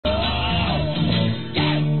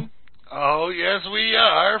yes we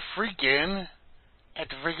are freaking at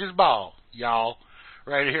the Freaker's Ball, y'all.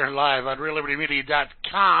 Right here live on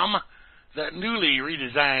RealLibertyMedia.com. That newly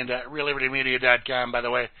redesigned RealLibertyMedia.com, by the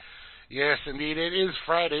way. Yes, indeed, it is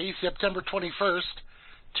Friday, September 21st,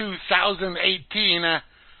 2018.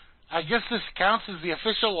 I guess this counts as the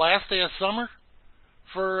official last day of summer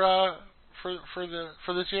for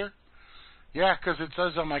this year. Yeah, because it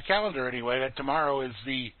says on my calendar anyway that tomorrow is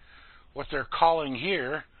what they're calling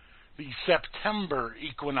here the September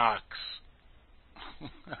equinox.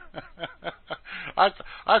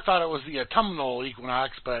 I thought it was the autumnal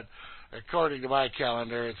equinox, but according to my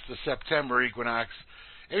calendar, it's the September equinox.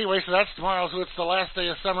 Anyway, so that's tomorrow, so it's the last day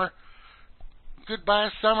of summer. Goodbye,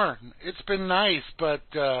 summer. It's been nice, but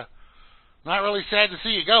not really sad to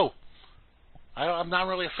see you go. I'm not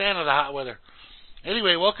really a fan of the hot weather.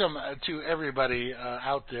 Anyway, welcome to everybody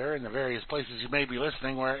out there in the various places you may be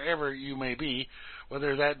listening, wherever you may be,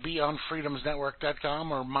 whether that be on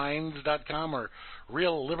freedomsnetwork.com or minds.com or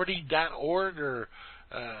realliberty.org or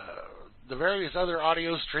the various other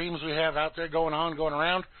audio streams we have out there going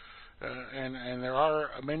around, and there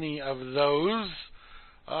are many of those.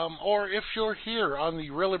 Or if you're here on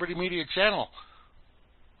the Real Liberty Media channel,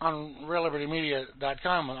 on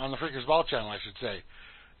reallibertymedia.com, on the Freaker's Ball channel, I should say.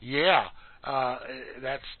 Yeah.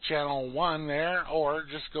 That's channel 1 there, or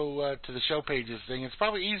just go to the show pages thing. It's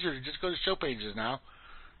probably easier to just go to show pages now,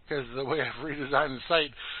 because the way I've redesigned the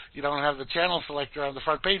site, you don't have the channel selector on the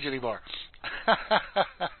front page anymore.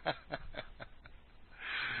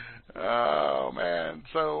 Oh, man.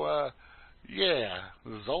 So, yeah,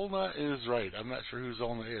 Zolna is right. I'm not sure who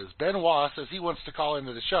Zolna is. Benoit says he wants to call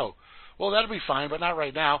into the show. Well, that'll be fine, but not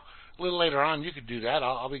right now. A little later on, you could do that.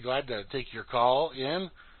 I'll be glad to take your call in.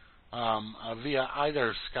 Via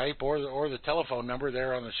either Skype or the telephone number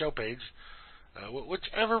there on the show page,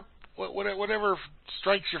 whatever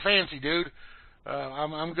strikes your fancy, dude.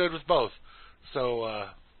 I'm good with both. So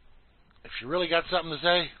if you really got something to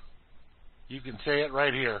say, you can say it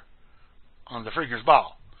right here on the Freaker's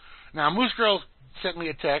Ball. Now, Moose Girl sent me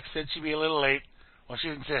a text, said she'd be a little late. Well, she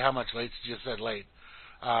didn't say how much late. She just said late.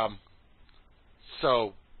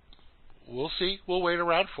 So we'll see. We'll wait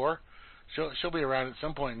around for her. She'll be around at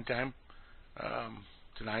some point in time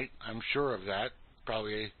tonight. I'm sure of that.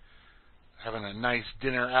 Probably having a nice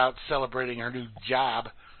dinner out, celebrating her new job.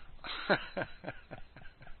 And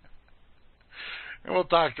we'll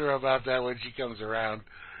talk to her about that when she comes around.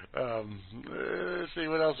 Let's see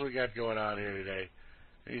what else we got going on here today.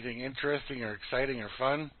 Anything interesting or exciting or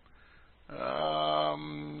fun?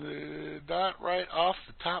 Not right off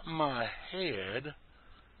the top of my head.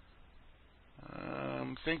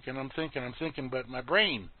 I'm thinking, but my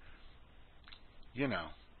brain,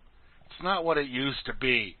 it's not what it used to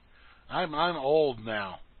be. I'm old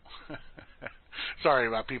now. Sorry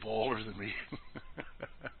about people older than me.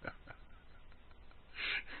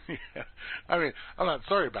 Yeah. I mean, I'm not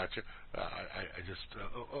sorry about you. I just,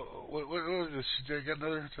 what was this? Did I get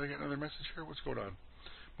another message here? What's going on?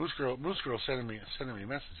 Moose Girl sending me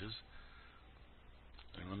messages.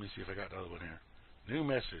 And let me see if I got another one here. New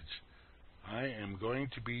message. I am going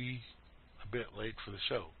to be a bit late for the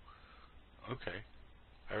show. Okay.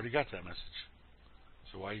 I already got that message.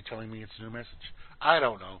 So why are you telling me it's a new message? I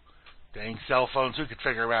don't know. Dang cell phones, who could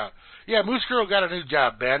figure them out? Yeah, Moose Girl got a new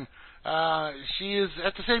job, Ben. She is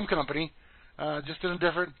at the same company, just in a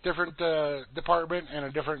different department and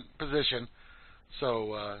a different position.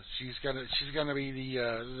 So she's gonna be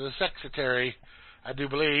the secretary, I do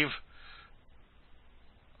believe.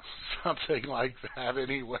 Something like that,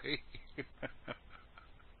 anyway.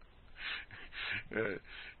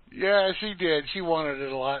 Yeah, she did. She wanted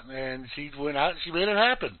it a lot, and she went out and she made it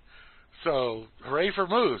happen. So, hooray for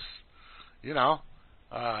Moose. You gotta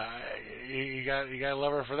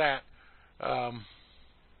love her for that. I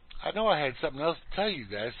know I had something else to tell you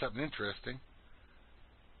guys, something interesting.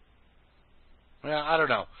 Well, I don't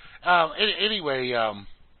know. Anyway,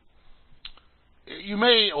 you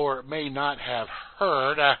may or may not have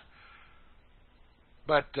heard.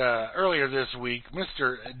 But earlier this week,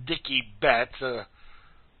 Mr. Dickie Betts,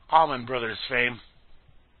 Allman Brothers fame,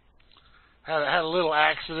 had a little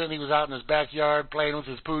accident. He was out in his backyard playing with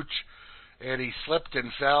his pooch, and he slipped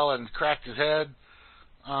and fell and cracked his head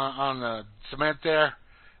on the cement there.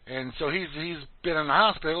 And so he's been in the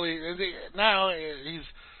hospital. Now he's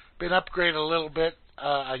been upgraded a little bit.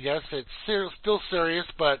 I guess it's still serious,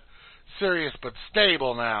 but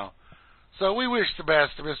stable now. So we wish the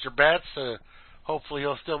best to Mr. Betts. Hopefully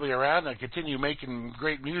he'll still be around and continue making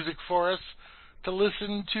great music for us to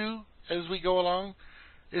listen to as we go along.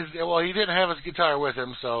 Well, he didn't have his guitar with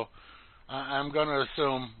him, so I'm going to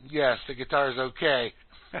assume, yes, the guitar's okay.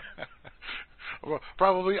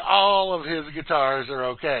 Probably all of his guitars are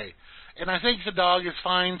okay. And I think the dog is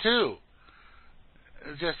fine too.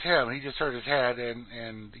 It's just him. He just hurt his head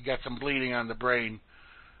and he got some bleeding on the brain.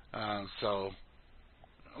 Well,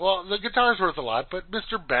 the guitar's worth a lot, but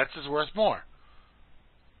Mr. Betts is worth more.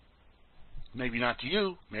 Maybe not to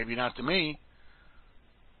you. Maybe not to me.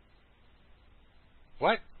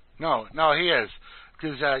 What? No, he is.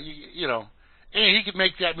 Because, he could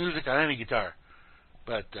make that music on any guitar.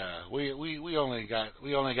 But we only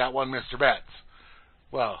got one Mr. Betts.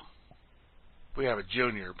 Well, we have a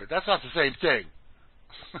junior, but that's not the same thing.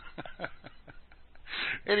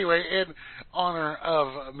 Anyway, in honor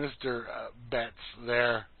of Mr. Betts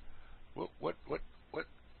there, what's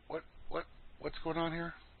going on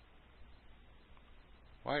here?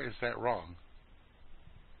 Why is that wrong?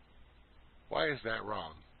 Why is that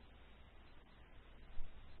wrong?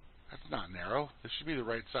 That's not narrow. This should be the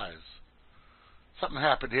right size. Something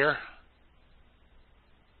happened here.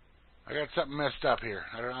 I got something messed up here.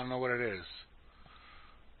 I don't know what it is.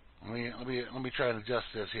 Let me try and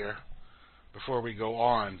adjust this here before we go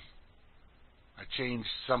on. I changed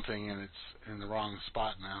something and it's in the wrong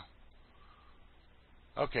spot now.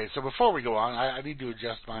 Okay, so before we go on, I need to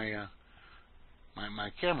adjust my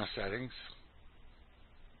my camera settings.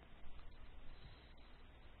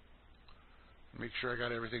 Make sure I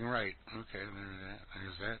got everything right. Okay,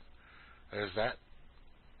 there's that.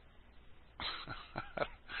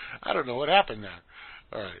 I don't know what happened there.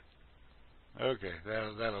 All right. Okay,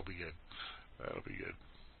 that'll be good. That'll be good.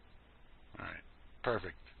 All right,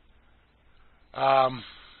 perfect.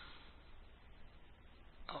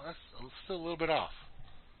 That's still a little bit off.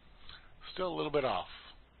 Still a little bit off.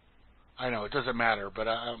 I know it doesn't matter, but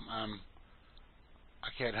I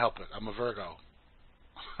can't help it. I'm a Virgo.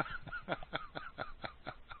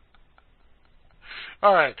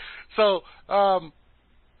 All right, so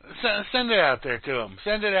send it out there to them.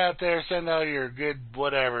 Send it out there. Send out your good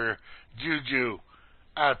whatever juju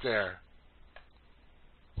out there.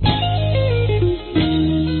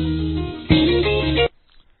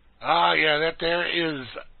 Yeah, that there is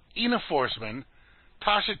Ina Forsman,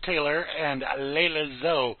 Tasha Taylor, and Layla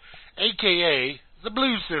Zoe, a.k.a. the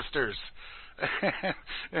Blues Sisters.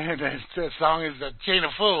 And that song is the Chain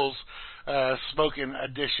of Fools, spoken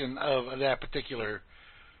edition of that particular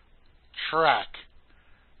track.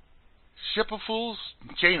 Ship of Fools?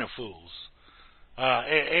 Chain of Fools.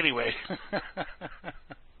 Anyway.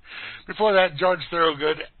 Before that, George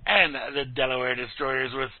Thorogood and the Delaware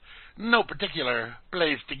Destroyers with No Particular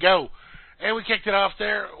Place to Go. And we kicked it off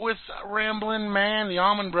there with Ramblin' Man, the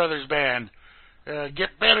Allman Brothers Band.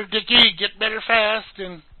 Get better, Dickie, get better fast,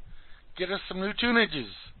 and get us some new tunages.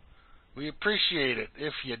 We appreciate it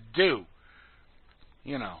if you do.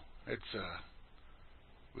 You know, it's,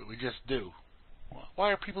 we just do.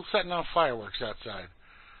 Why are people setting off fireworks outside?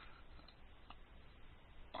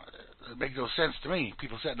 It makes no sense to me.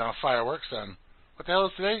 People setting off fireworks on, what the hell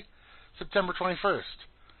is today? September 21st.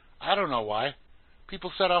 I don't know why.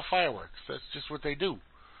 People set off fireworks. That's just what they do,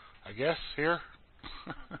 I guess, here.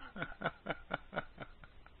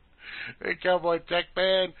 Hey, Cowboy Tech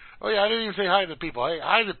Band. Oh, yeah, I didn't even say hi to the people. Hey,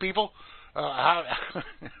 hi to the people. We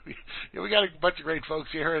got a bunch of great folks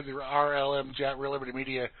here in the RLM chat, Real Liberty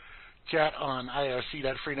Media chat on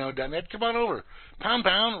irc.freenode.net. Come on over.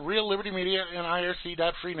 Pound, Real Liberty Media and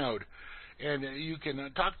irc.freenode. And you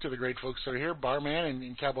can talk to the great folks that are here, Barman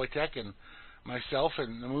and Cowboy Tech and myself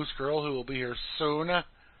and the Moose Girl, who will be here soon, I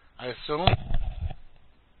assume.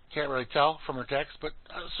 Can't really tell from her text, but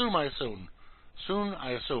Soon,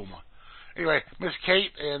 I assume. Anyway, Miss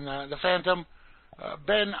Kate and the Phantom,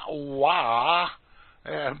 Ben Wah.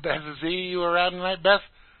 Beth, see you around tonight, Beth?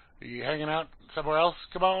 Are you hanging out somewhere else?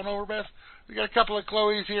 Come on over, Beth. We got a couple of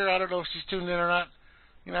Chloes here. I don't know if she's tuned in or not.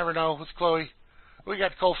 You never know with Chloe. We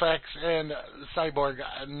got Colfax and Cyborg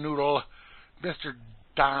Noodle, Mr.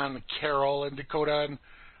 Don Carroll and Dakota and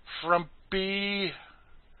Frumpy.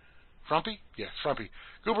 Frumpy? Yes, Frumpy.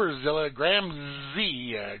 Gooberzilla, Graham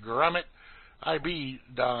Z, Gromit, IB,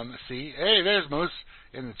 Don C. Hey, there's Moose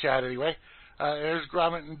in the chat anyway. There's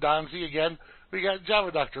Gromit and Don C again. We got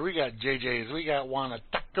Java Doctor. We got JJ's. We got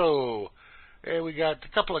Wanataco. And we got a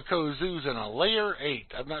couple of Kozoos and a Layer 8.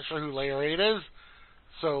 I'm not sure who Layer 8 is.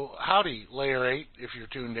 So, howdy, Layer 8, if you're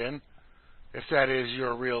tuned in. If that is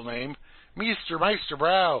your real name. Meister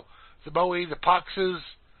Brow, the Bowie, the Poxes,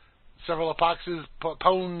 several Poxes,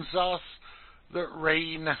 Pone Sauce, the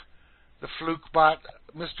Rain, the Flukebot,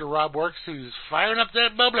 Mr. Rob Works, who's firing up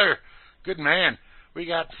that bubbler. Good man. We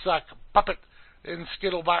got Suck Puppet and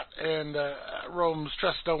Skittlebot and Rome's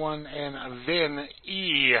Trust No One and Vin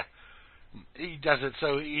E. He does it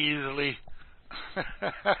so easily.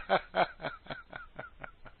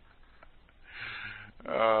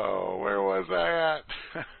 Oh, where was I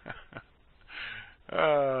at?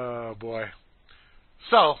 Oh, boy.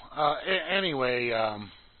 So, anyway,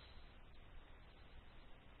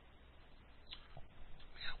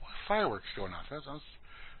 fireworks going off.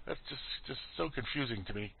 That's just so confusing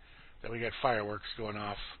to me that we got fireworks going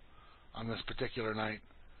off on this particular night.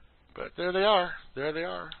 But there they are. There they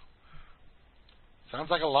are. Sounds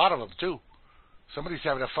like a lot of them, too. Somebody's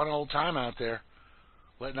having a fun old time out there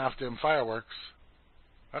letting off them fireworks.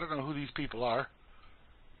 I don't know who these people are,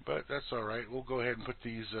 but that's all right. We'll go ahead and put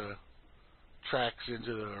these tracks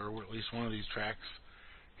into the, or at least one of these tracks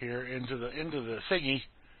here into the thingy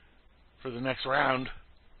for the next round.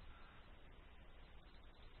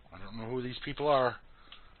 I don't know who these people are.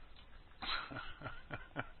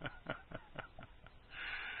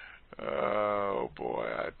 Oh boy,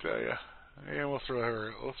 I tell you. Yeah, we'll throw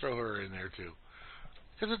her in there too,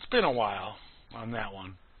 because it's been a while on that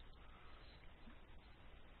one.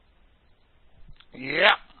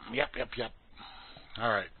 Yep. All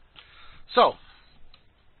right. So,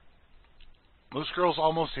 Moose Girl's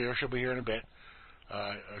almost here. She'll be here in a bit.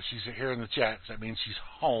 She's here in the chat. So that means she's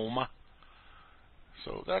home.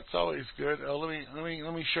 So that's always good. Let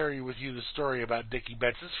me share with you the story about Dickie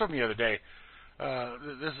Betts. This is from the other day.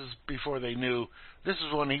 This is before they knew. This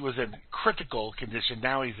is when he was in critical condition.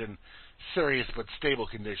 Now he's in serious but stable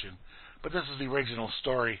condition. But this is the original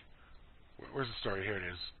story. Where's the story? Here it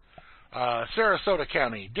is. Sarasota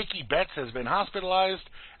County. Dickie Betts has been hospitalized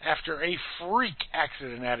after a freak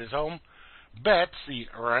accident at his home. Betts, the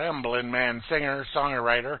Ramblin' Man singer,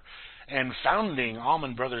 songwriter, and founding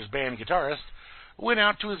Allman Brothers Band guitarist, went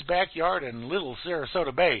out to his backyard in Little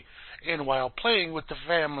Sarasota Bay, and while playing with the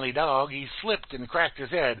family dog, he slipped and cracked his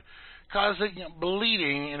head, causing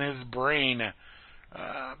bleeding in his brain.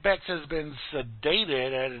 Betts has been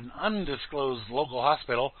sedated at an undisclosed local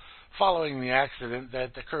hospital following the accident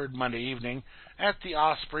that occurred Monday evening at the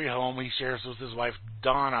Osprey home he shares with his wife,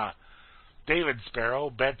 Donna. David Sparrow,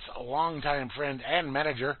 Betts' longtime friend and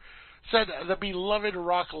manager, said the beloved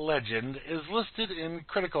rock legend is listed in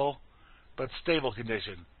critical but stable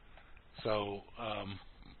condition. So,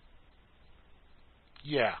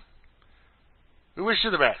 yeah. We wish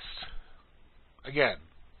you the best. Again,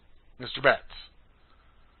 Mr. Betts.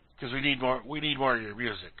 Because we need more of your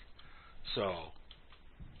music. So,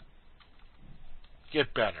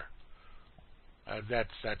 get better. That's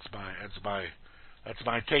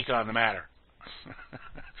my take on the matter.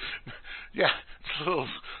 Yeah, it's a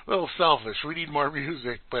little selfish. We need more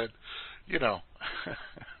music, but you know.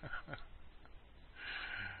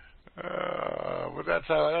 But that's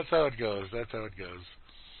how it goes. That's how it goes.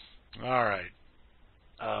 All right.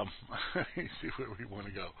 Let me see where we want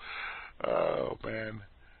to go. Oh man.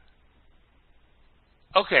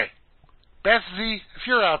 Okay, Betsy, if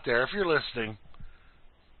you're out there, if you're listening,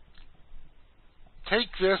 take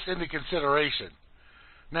this into consideration.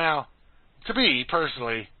 Now, to me,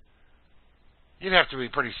 personally, you'd have to be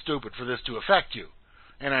pretty stupid for this to affect you,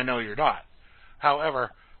 and I know you're not.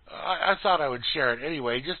 However, I thought I would share it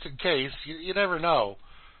anyway, just in case. You never know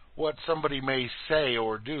what somebody may say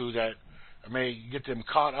or do that may get them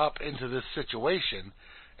caught up into this situation.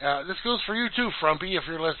 This goes for you too, Frumpy, if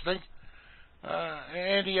you're listening.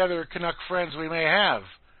 Any other Canuck friends we may have.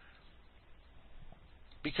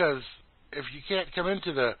 Because if you can't come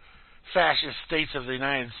into the fascist states of the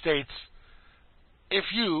United States, if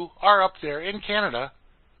you are up there in Canada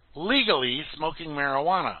legally smoking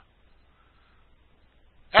marijuana,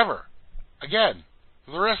 ever, again,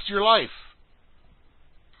 for the rest of your life,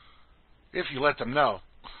 if you let them know.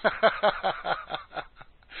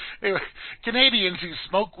 Anyway, Canadians who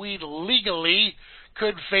smoke weed legally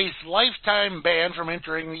could face lifetime ban from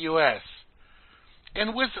entering the U.S.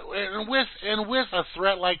 And with a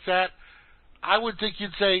threat like that, I would think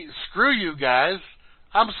you'd say, screw you guys,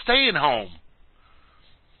 I'm staying home.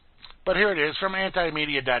 But here it is from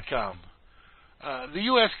antimedia.com. The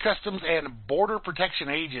U.S. Customs and Border Protection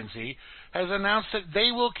Agency has announced that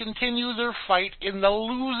they will continue their fight in the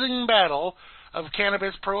losing battle of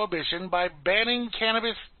cannabis prohibition by banning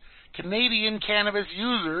Canadian cannabis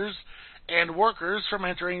users and workers from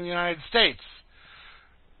entering the United States.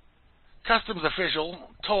 Customs official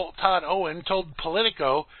Todd Owen told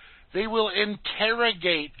Politico they will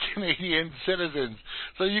interrogate Canadian citizens.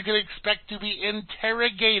 So you can expect to be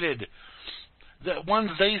interrogated, the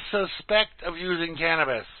ones they suspect of using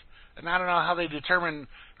cannabis. And I don't know how they determine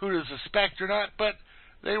who to suspect or not, but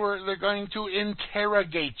they're going to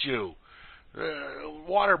interrogate you.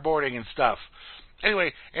 Waterboarding and stuff.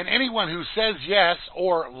 Anyway, and anyone who says yes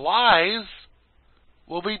or lies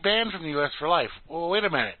will be banned from the U.S. for life. Well, wait a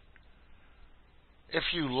minute. If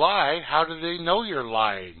you lie, how do they know you're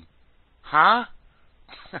lying? Huh?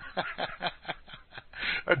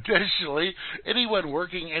 Additionally, anyone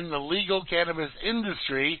working in the legal cannabis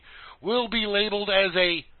industry will be labeled as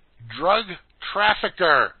a drug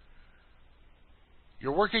trafficker.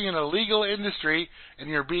 You're working in a legal industry and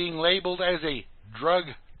you're being labeled as a drug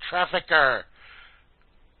trafficker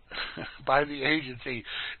by the agency,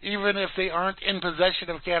 even if they aren't in possession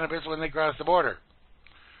of cannabis when they cross the border.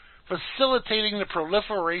 Facilitating the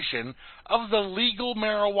proliferation of the legal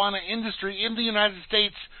marijuana industry in the United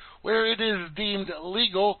States, where it is deemed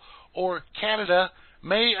legal, or Canada,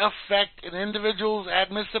 may affect an individual's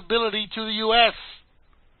admissibility to the U.S.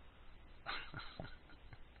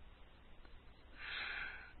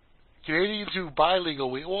 Canadians who buy legal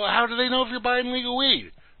weed, well, how do they know if you're buying legal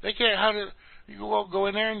weed? They can't. How do you go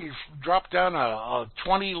in there and you drop down a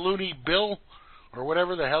 20 loony bill or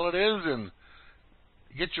whatever the hell it is, and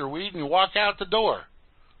get your weed and you walk out the door?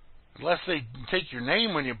 Unless they take your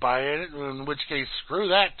name when you buy it, in which case, screw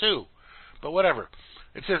that too. But whatever.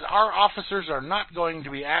 It says, our officers are not going to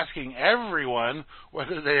be asking everyone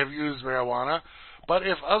whether they have used marijuana, but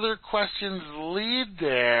if other questions lead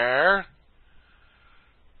there,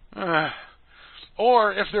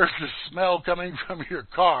 or if there's a smell coming from your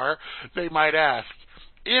car, they might ask.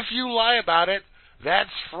 If you lie about it, that's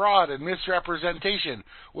fraud and misrepresentation,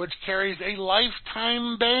 which carries a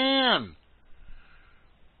lifetime ban.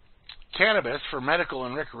 Cannabis for medical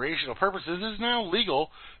and recreational purposes is now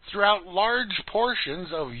legal throughout large portions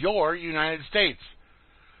of your United States.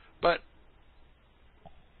 But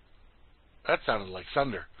that sounded like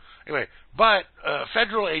thunder. Anyway, but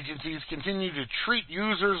federal agencies continue to treat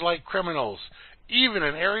users like criminals, even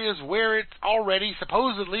in areas where it's already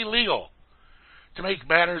supposedly legal. To make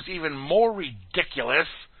matters even more ridiculous,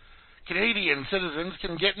 Canadian citizens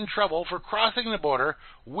can get in trouble for crossing the border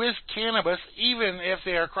with cannabis even if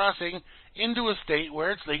they are crossing into a state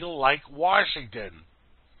where it's legal, like Washington.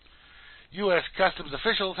 U.S. Customs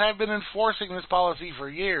officials have been enforcing this policy for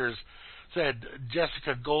years, said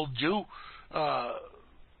Jessica Goldju.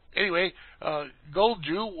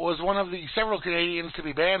 Goldju was one of the several Canadians to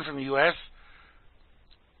be banned from the U.S.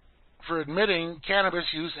 for admitting cannabis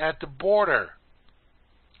use at the border.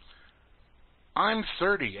 I'm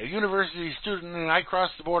 30, a university student, and I cross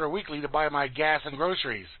the border weekly to buy my gas and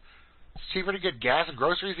groceries. It's cheaper to get gas and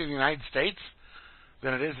groceries in the United States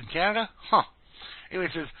than it is in Canada? Huh. Anyway,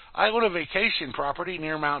 it says, I own a vacation property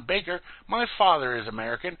near Mount Baker. My father is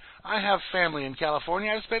American. I have family in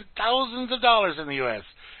California. I've spent thousands of dollars in the U.S.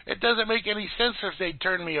 It doesn't make any sense if they'd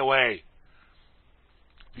turn me away.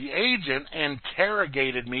 The agent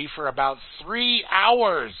interrogated me for about 3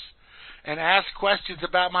 hours and asked questions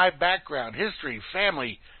about my background, history,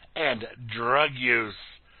 family, and drug use.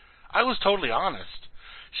 I was totally honest.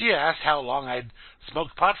 She asked how long I'd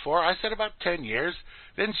smoked pot for. I said about 10 years.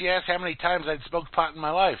 Then she asked how many times I'd smoked pot in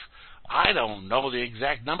my life. I don't know the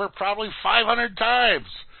exact number, probably 500 times.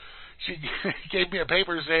 She gave me a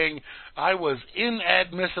paper saying I was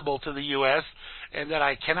inadmissible to the U.S. and that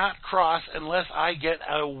I cannot cross unless I get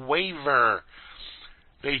a waiver.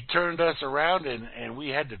 They turned us around and we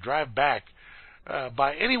had to drive back.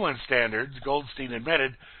 By anyone's standards, Goldstein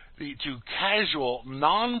admitted, to casual,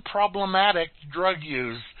 non-problematic drug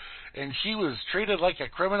use, and she was treated like a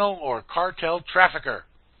criminal or cartel trafficker.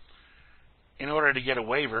 In order to get a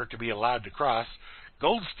waiver to be allowed to cross,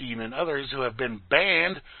 Goldstein and others who have been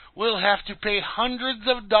banned will have to pay hundreds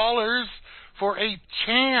of dollars for a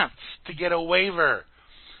chance to get a waiver.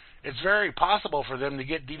 It's very possible for them to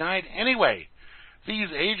get denied anyway. These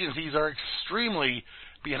agencies are extremely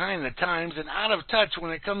behind the times and out of touch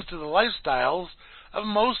when it comes to the lifestyles of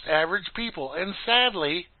most average people. And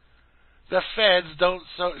sadly, the feds don't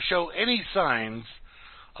show any signs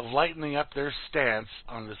of lightening up their stance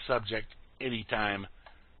on the subject anytime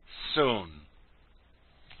soon.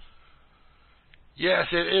 Yes,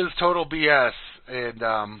 it is total BS. And,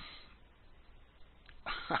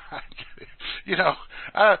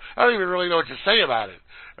 I don't even really know what to say about it.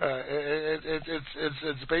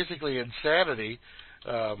 It's basically insanity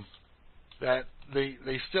that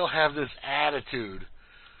they still have this attitude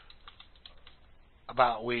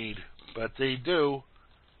about weed, but they do.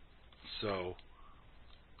 So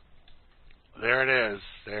there it is.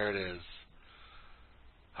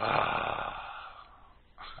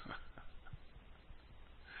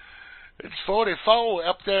 It's 44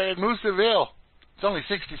 up there in Mooseville. It's only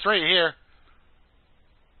 63 here.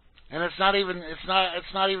 And it's not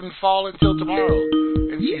even fall until tomorrow,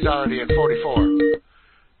 and she's already at 44.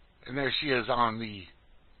 And there she is on the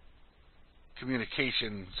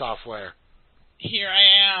communication software. Here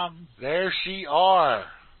I am. There she are.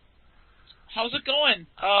 How's it going?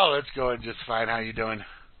 Oh, it's going just fine. How you doing?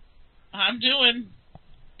 I'm doing.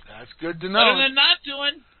 That's good to know. Better than not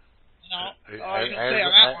doing. No. I was going to say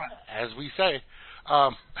on that one. As we say.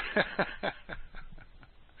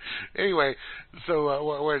 Anyway,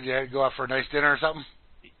 so where did you go out for a nice dinner or something?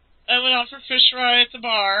 I went out for fish fry at the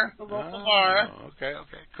bar, the local bar. Okay,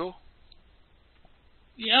 cool.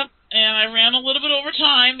 Yep, and I ran a little bit over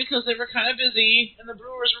time because they were kind of busy, and the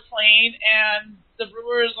Brewers were playing, and the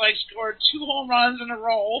Brewers, scored 2 home runs in a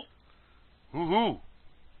row. Woohoo!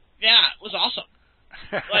 Yeah, it was awesome.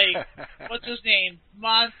 What's his name?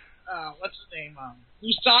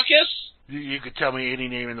 Moustakis? You could tell me any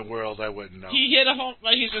name in the world, I wouldn't know. He hit a home,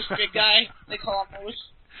 he's this big guy. They call him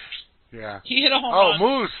Moose. Yeah. He hit a home run.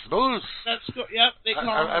 Oh, Moose. Yep, they call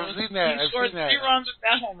him I've Moose. seen that. He scored 3 runs with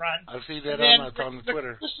that home run. I've seen that on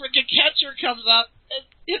Twitter. The freaking catcher comes up and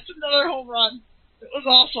hits another home run. It was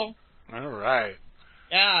awesome. All right.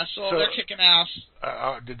 Yeah, so they're kicking ass.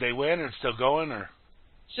 Did they win? Or still going? Or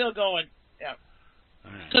still going? Yeah.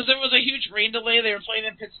 Because there was a huge rain delay. They were playing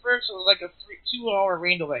in Pittsburgh, so it was like a 2-hour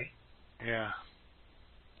rain delay. Yeah.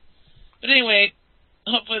 But anyway,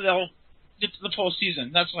 hopefully they'll get to the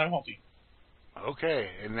postseason. That's what I'm hoping. Okay,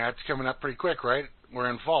 and that's coming up pretty quick, right? We're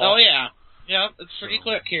in fall. Oh, yeah. Yeah, it's pretty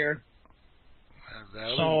quick here.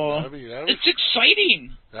 That'll be it's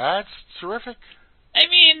exciting. That's terrific. I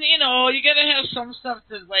mean, you gotta have some stuff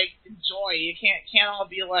to, enjoy. You can't all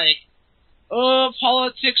be oh,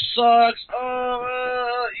 politics sucks.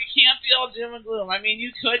 Oh, you can't be all doom and gloom. I mean,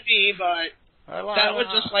 you could be, but that would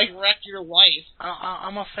just, wreck your life.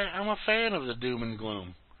 I'm a fan of the doom and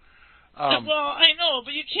gloom. Well, I know,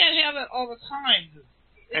 but you can't have it all the time.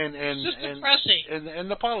 It's just depressing.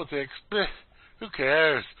 And the politics, who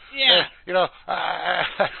cares? Yeah.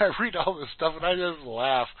 I read all this stuff and I just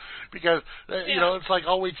laugh because it's like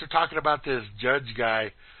all week they're talking about this judge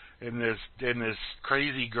guy and this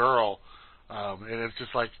crazy girl, and it's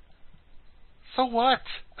just like, so what?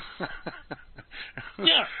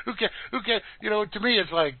 Yeah. Who cares? To me,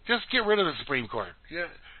 it's like just get rid of the Supreme Court. Yeah.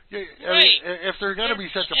 Right. I mean, if there's going to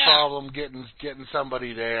be such a problem getting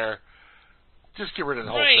somebody there, just get rid of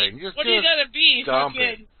the whole thing. What do you got to be?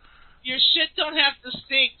 Fucking, your shit don't have to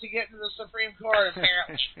stink to get into the Supreme Court,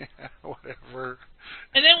 apparently. Yeah, whatever.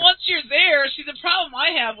 And then once you're there, see, the problem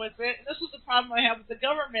I have with it, and this is the problem I have with the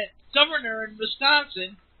governor in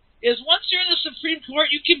Wisconsin, is once you're in the Supreme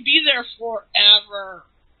Court, you can be there forever.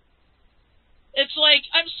 It's like,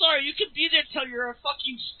 I'm sorry, you can be there till you're a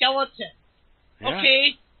fucking skeleton. Yeah.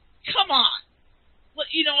 Okay? Come on.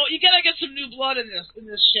 You gotta get some new blood in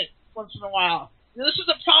this shit once in a while. Now, this is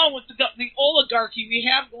the problem with the oligarchy we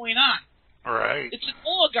have going on. All right. It's an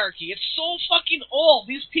oligarchy. It's so fucking old.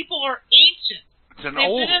 These people are ancient. It's an They've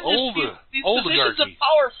old been in these positions of oligarchy.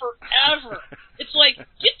 power forever. It's like,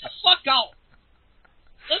 get the fuck out.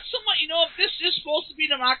 Let someone, if this is supposed to be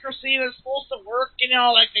democracy, and it's supposed to work,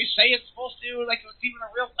 like they say it's supposed to, like it's even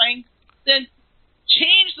a real thing, then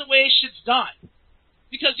change the way shit's done.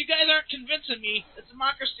 Because you guys aren't convincing me that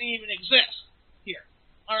democracy even exists here.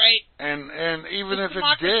 All right? And even this if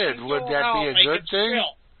it did, would that be a good thing?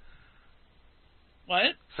 Real.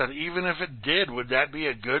 What? So even if it did, would that be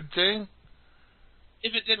a good thing?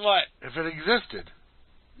 If it did what? If it existed.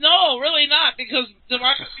 No, really not, because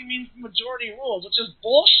democracy means majority rules, which is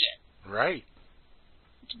bullshit. Right.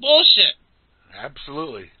 It's bullshit.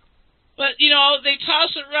 Absolutely. But, they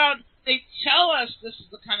toss it around. They tell us this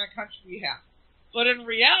is the kind of country we have. But in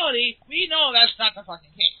reality, we know that's not the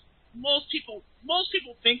fucking case. Most people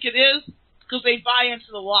think it is because they buy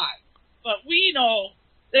into the lie. But we know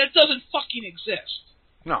that it doesn't fucking exist.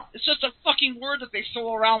 No. It's just a fucking word that they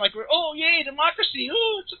throw around like, oh, yay, democracy.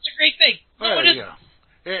 Ooh, it's such a great thing. No, it isn't. Yeah.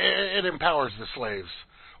 It empowers the slaves.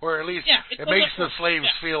 Or at least it makes the slaves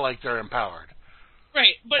feel like they're empowered.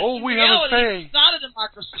 Right. But in we reality, have a say. It's not a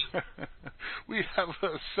democracy. We have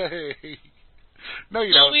a say. No,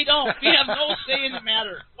 you don't. No, we don't. We have no say in the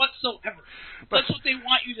matter whatsoever. That's what they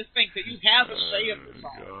want you to think, that you have a say in this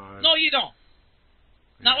all. No, you don't.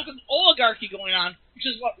 Not with an oligarchy going on, which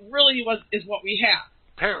is what really is what we have.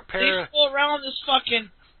 They go around this fucking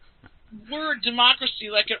word democracy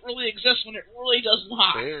like it really exists when it really does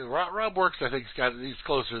not. Rob Works, I think, he's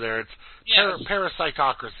closer there. It's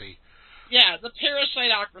parasitocracy. Yeah, the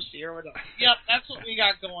parasitocracy or whatever. Yep, that's what we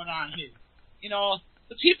got going on here.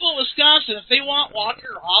 The people of Wisconsin, if they want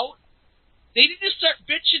Walker out, they need to start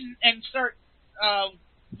bitching and start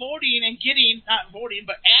voting and not voting,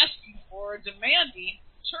 but asking for and demanding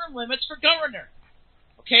term limits for governor.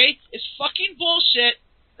 Okay? It's fucking bullshit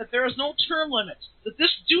that there is no term limits. That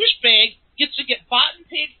this douchebag gets to get bought and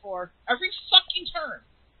paid for every fucking term.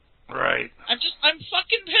 Right. I'm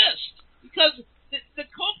fucking pissed. You because the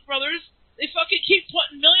Koch brothers, they fucking keep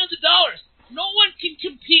putting millions of dollars. No one can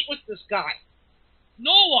compete with this guy.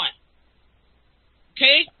 No one.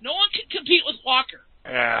 Okay? No one can compete with Walker.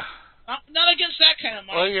 Yeah. Not against that kind of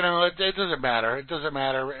money. Well, you know, it doesn't matter. It doesn't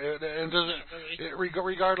matter.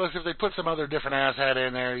 Regardless if they put some other different asshat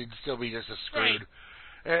in there, you'd still be just as screwed.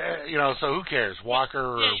 Right. You know, so who cares? Walker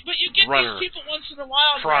or but you get Runner, these people once in a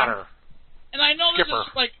while, Trotter, and I know Skipper.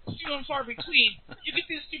 this is like few and far between. You get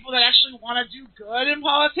these people that actually want to do good in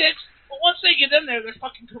politics, but once they get in there, they're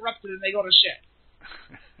fucking corrupted and they go to shit.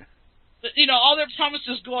 But, you know, all their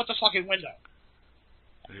promises go out the fucking window.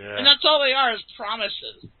 Yeah. And that's all they are, is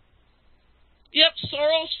promises. Yep,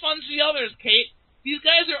 Soros funds the others, Kate. These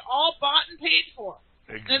guys are all bought and paid for.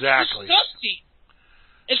 Exactly. And it's disgusting.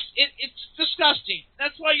 It's disgusting.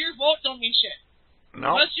 That's why your vote don't mean shit.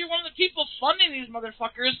 No. Unless you're one of the people funding these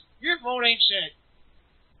motherfuckers, your vote ain't shit.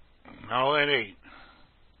 No, it ain't.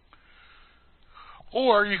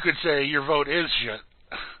 Or you could say your vote is shit.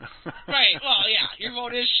 Right, well, yeah, your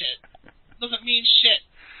vote is shit. Doesn't mean shit.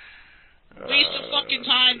 Waste of fucking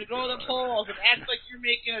time to go to the polls and act like you're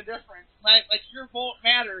making a difference. Like your vote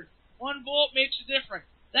matters. One vote makes a difference.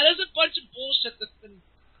 That is a bunch of bullshit that's been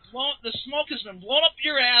blown. The smoke has been blown up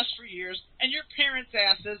your ass for years, and your parents'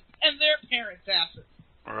 asses, and their parents' asses.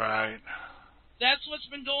 Right. That's what's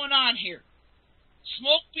been going on here.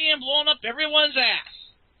 Smoke being blown up everyone's ass.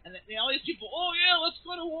 And all these people, oh yeah, let's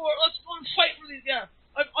go to war. Let's go and fight for these guys.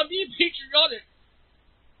 I'm being patriotic.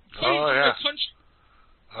 Fighting for yeah. the country.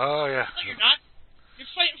 Oh, yeah. No, you're not. You're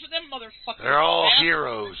fighting for them motherfuckers. They're all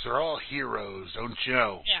heroes. They're all heroes, don't you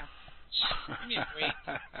know? Yeah. Give me a break.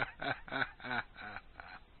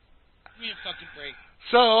 Give me a fucking break.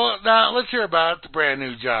 So, now, let's hear about the brand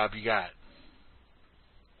new job you got.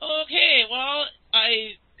 Okay, well,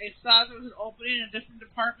 I saw there was an opening in a different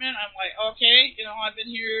department. I'm like, okay, you know, I've been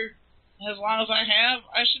here as long as I have.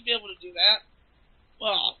 I should be able to do that.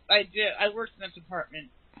 Well, I did. I worked in that department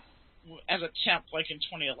as a temp, like in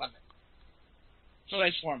 2011, for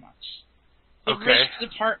like 4 months. The risk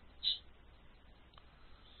department,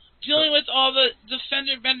 dealing with all the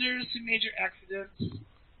fender benders who major accidents.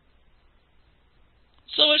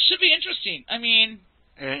 So it should be interesting. I mean,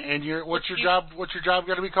 and what's your job? What's your job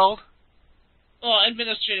going to be called? Well,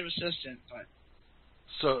 administrative assistant, but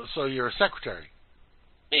so you're a secretary,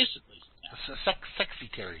 basically. Yeah.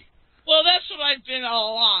 Secretary. Well, that's what I've been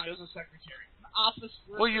all along. As a secretary. Office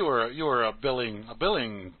worker. Well, you were a billing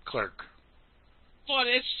clerk. But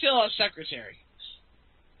it's still a secretary.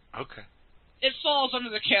 Okay. It falls under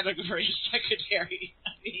the category of secretary.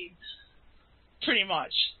 I mean, pretty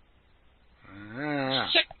much.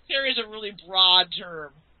 Secretary is a really broad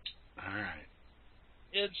term. All right.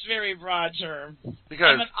 It's very broad term.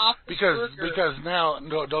 Because I'm an office worker. Because now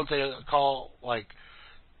don't they call like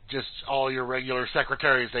just all your regular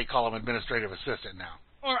secretaries? They call them administrative assistant now.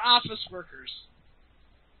 Or office workers.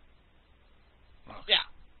 Okay. Yeah.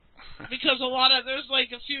 Because there's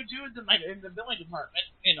like a few dudes in the billing department,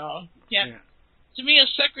 you know. Yeah. To me, a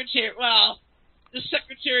secretary, the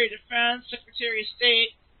Secretary of Defense, Secretary of State,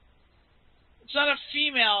 it's not a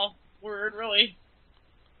female word, really.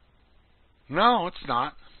 No, it's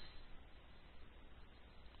not.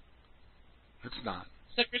 It's not.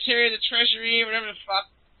 Secretary of the Treasury, whatever the fuck.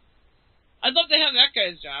 I'd love to have that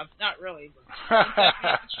guy's job. Not really, but wouldn't that be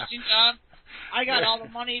an interesting job? I got all the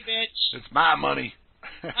money, bitch. It's my money.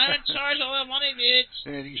 I'm in charge of all the money, bitch.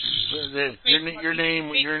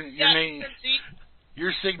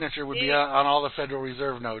 Your signature would be on all the Federal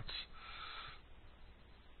Reserve notes.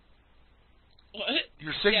 What?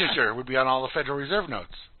 Your signature would be on all the Federal Reserve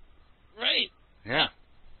notes. Right. Yeah.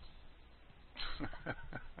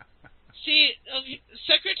 See,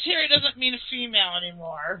 secretary doesn't mean female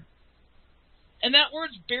anymore. And that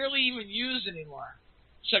word's barely even used anymore.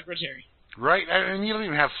 Secretary. Right, and you don't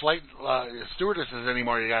even have flight stewardesses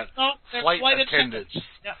anymore. You got flight attendants.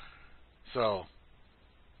 Yeah. So,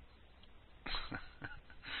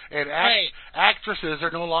 and actresses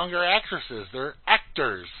are no longer actresses; they're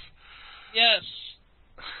actors. Yes.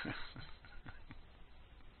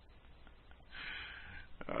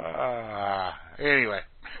 Anyway,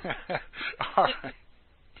 all right.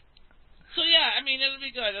 So yeah, I mean, it'll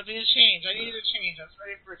be good. It'll be a change. I needed a change. I was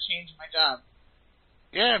ready for a change in my job.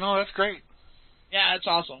 Yeah, no, that's great. Yeah, it's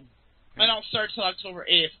awesome. Yeah. I don't start till October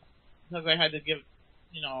 8th because I had to give,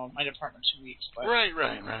 my department 2 weeks. But right.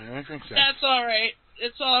 That makes sense. That's all right.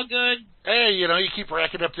 It's all good. Hey, you keep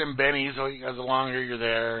racking up them bennies the longer you're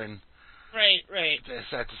there, and right.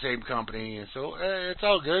 It's at the same company, so it's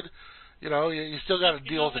all good. You still got to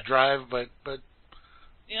deal with the drive, but.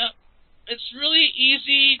 Yeah, it's really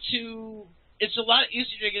easy to it's a lot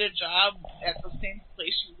easier to get a job at the same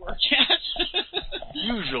place you work at.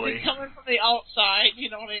 Usually. Coming from the outside, you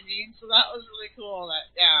know what I mean? So that was really cool.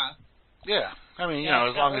 Yeah. I mean,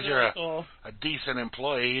 as long as you're a decent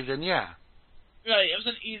employee, then yeah. Right. It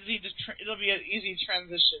was it'll be an easy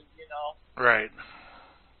transition, Right.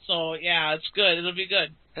 So yeah, it's good. It'll be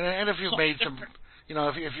good. And if you've made some,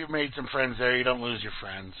 if you've made some friends there, you don't lose your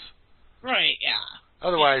friends. Right. Yeah.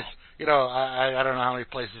 Otherwise, I don't know how many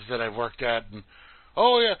places that I've worked at, and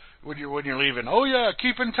oh yeah, when you're leaving, oh yeah,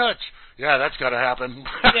 keep in touch. Yeah, that's got to happen.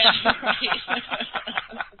 Yeah, right.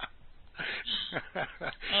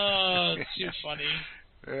 Oh, it's too funny.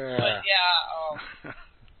 Yeah. But yeah,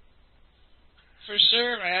 for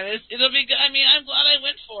sure, man. It'll be good. I mean, I'm glad I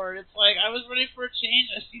went for it. It's like I was ready for a change.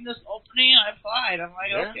 I seen this opening, I applied. I'm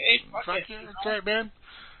like, okay, fuck it. That's right, man.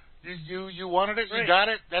 You wanted it, right. You got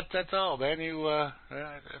it. That's all, man.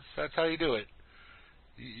 That's how you do it.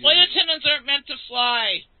 Flight attendants aren't meant to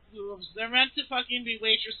fly. They're meant to fucking be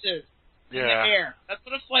waitresses in the air. That's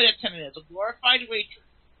what a flight attendant is, a glorified waitress.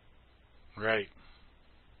 Right.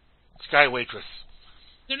 Sky waitress.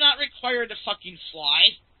 They're not required to fucking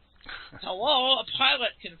fly. Hello, a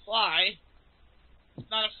pilot can fly. It's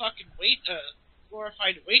not a fucking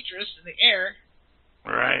glorified waitress in the air.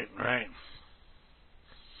 Right.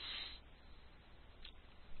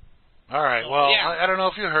 All right. Well, yeah. I don't know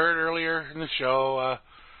if you heard earlier in the show.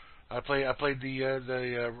 I played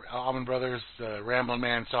the Allman Brothers Ramblin'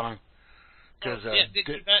 Man song because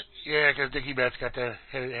Dickie Betts. Yeah, because Dickie Betts got the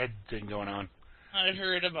head thing going on. I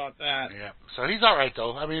heard about that. Yeah. So he's all right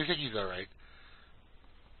though. I mean, I think he's all right.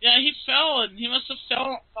 Yeah, he fell, and he must have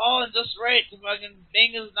fallen just right to fucking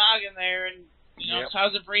bang his noggin there and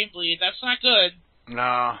cause a brain bleed. That's not good.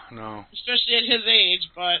 No. Especially at his age,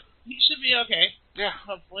 but he should be okay. Yeah.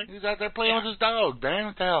 Hopefully. He's out there playing with his dog, man.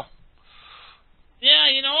 What the hell? Yeah,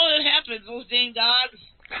 it happens. Those dang dogs.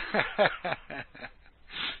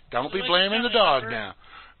 Don't be blaming the dog now.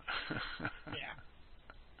 Yeah.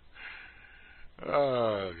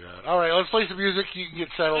 Oh, God. All right, let's play some music. You can get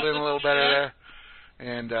settled in a little better there.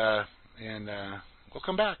 And we'll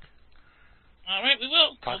come back. All right, we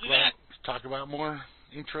will. We'll be back. Talk about more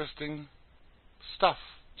interesting stuff.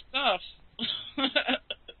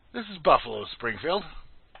 This is Buffalo Springfield.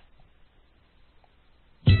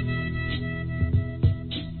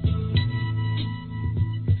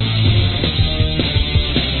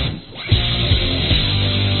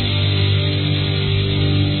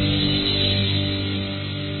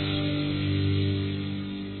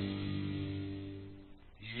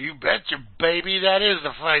 You betcha, baby. That is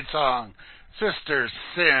the fight song. Sister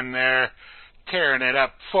Sin there, tearing it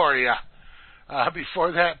up for you.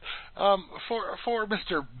 Before that, for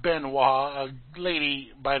Mr. Benoit, a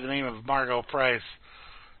lady by the name of Margot Price.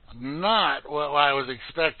 Not what I was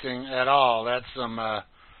expecting at all. That's some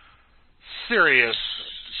serious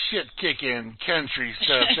shit-kicking country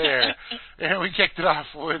stuff there. And we kicked it off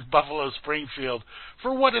with Buffalo Springfield.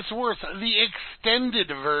 For what it's worth, the extended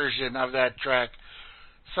version of that track.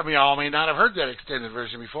 Some of y'all may not have heard that extended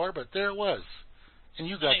version before, but there it was. And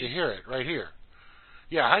you got to hear it right here.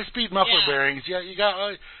 Yeah, high-speed muffler bearings. Yeah,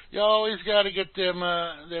 you always got to get them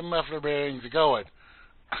muffler bearings going.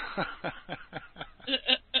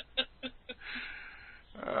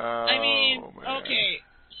 I mean, man. Okay.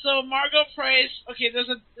 So Margot Price. Okay, there's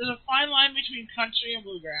a fine line between country and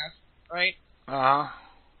bluegrass, right?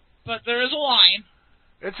 But there is a line.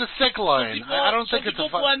 It's a thick line. I don't think it's a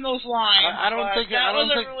blend those lines. I don't think that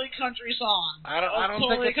was a really country song. I don't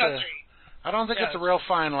think it's country. I don't think it's a real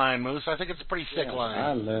fine line, Moose. I think it's a pretty thick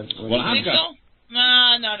line. Think so?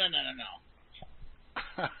 No.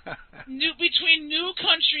 Between new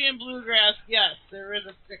country and bluegrass, yes, there is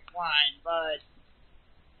a thick line, but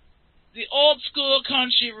the old school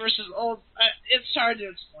country versus old, it's hard to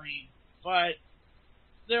explain, but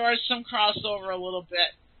there are some crossover a little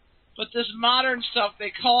bit. But this modern stuff they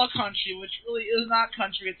call country, which really is not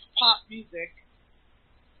country, it's pop music,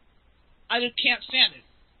 I just can't stand it.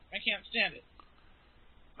 I can't stand it.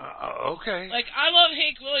 Okay. Like, I love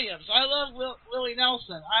Hank Williams. I love Willie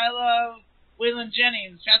Nelson. I love Waylon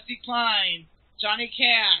Jennings, Patsy Cline, Johnny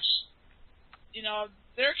Cash.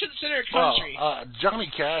 They're considered country. Well,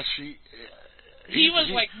 Johnny Cash, he was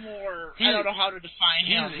more, I don't know how to define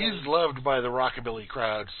him. He's loved by the rockabilly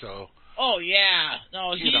crowd, so. Oh, yeah.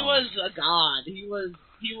 No, he was a god. He was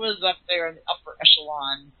up there in the upper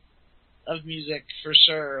echelon of music, for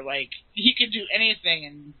sure. Like, he could do anything,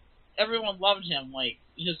 and everyone loved him,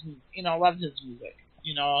 loved his music,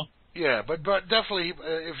 Yeah, but definitely,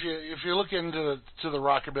 if you look into the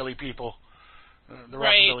rockabilly people, the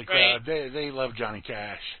rockabilly crowd, they love Johnny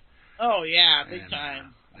Cash. Oh yeah, big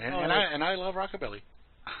time. And I love rockabilly.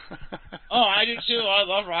 Oh, I do too. I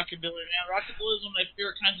love rockabilly, man. Rockabilly is one of my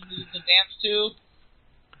favorite kinds of music to dance to.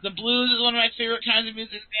 The blues is one of my favorite kinds of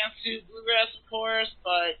music to dance to. Bluegrass, of course,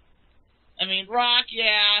 but I mean rock,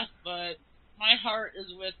 yeah. But my heart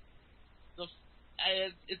is with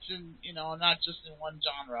it's in not just in one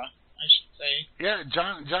genre, I should say. Yeah,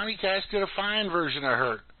 Johnny Cash did a fine version of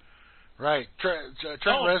Hurt. Right, Trent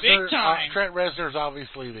Reznor. Big time. Trent Reznor's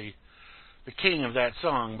obviously the king of that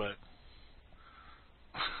song, but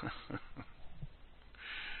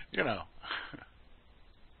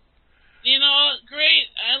great.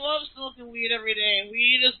 I love smoking weed every day.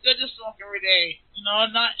 Weed is good to smoke every day.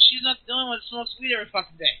 She's not the only one that smokes weed every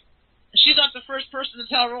fucking day. And she's not the first person to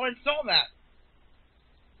tell Rolling Stone that.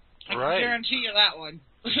 I can guarantee you that one.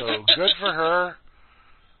 So good for her.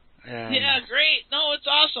 And yeah, great. No, it's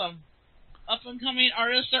awesome. Up and coming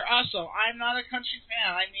artists are awesome. I'm not a country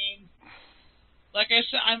fan. I mean, like I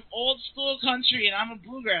said, I'm old school country, and I'm a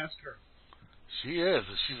bluegrass girl. She is.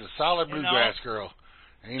 She's a solid bluegrass girl.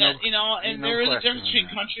 And there is a difference between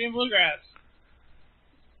country and bluegrass.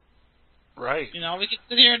 Right. We could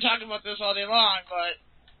sit here and talk about this all day long, but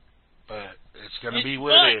it's going to be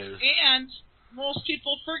what it is. And most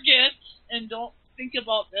people forget and don't think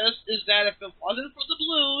about this is that if it wasn't for the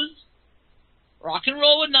blues, rock and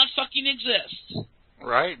roll would not fucking exist.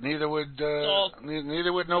 Right. Neither would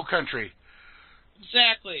no country.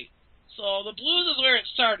 Exactly. So the blues is where it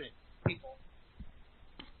started, people.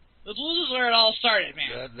 The blues is where it all started,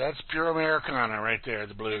 man. That's pure Americana right there,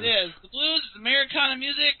 the blues. It is. The blues is Americana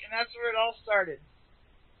music, and that's where it all started.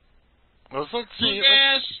 Well, let's see.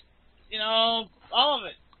 Bluegrass, all of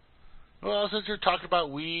it. Well, since you're talking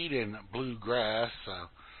about weed and bluegrass,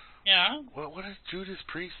 yeah. What is Judas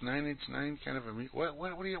Priest, 9 Inch 9 kind of a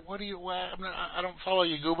what do you I don't follow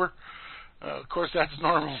you, goober. Of course, that's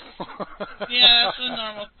normal. Yeah, that's a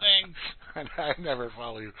normal thing. I never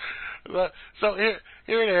follow you. So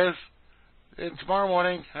here it is. And tomorrow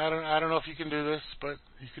morning, I don't know if you can do this, but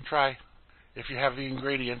you can try if you have the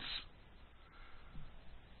ingredients.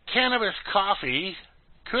 Cannabis coffee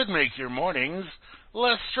could make your mornings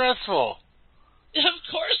less stressful. Of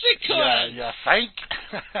course it could. Yeah, think?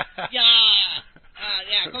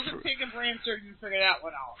 Yeah, go take a brain surgery and figure that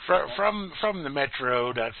one out. From the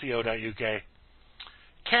metro.co.uk.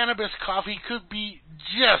 Cannabis coffee could be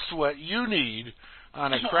just what you need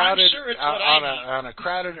on a crowded on a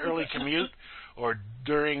crowded early commute or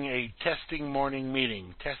during a testing morning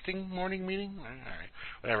meeting. Testing morning meeting? All right,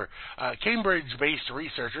 whatever. Cambridge-based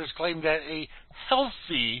researchers claim that a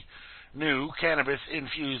healthy new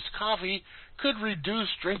cannabis-infused coffee could reduce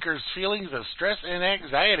drinkers' feelings of stress and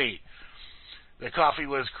anxiety. The coffee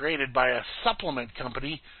was created by a supplement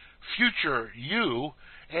company, Future You,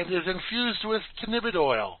 and is infused with cannabis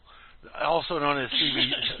oil, also known as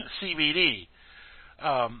CBD.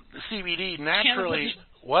 CBD naturally...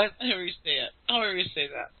 What? I hear you say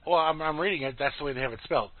that. Well, I'm reading it. That's the way they have it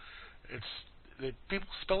spelled. People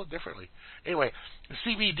spell it differently. Anyway,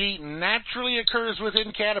 CBD naturally occurs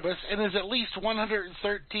within cannabis and is one of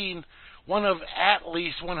at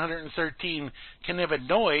least 113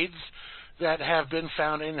 cannabinoids that have been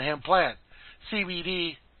found in the hemp plant.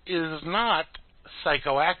 CBD is not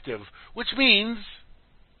psychoactive, which means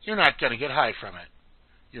you're not going to get high from it.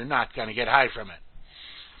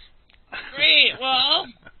 Great, well,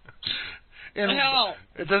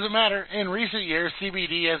 it doesn't matter. In recent years,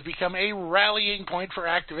 CBD has become a rallying point for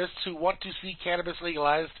activists who want to see cannabis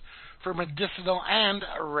legalized for medicinal and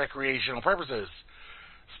recreational purposes.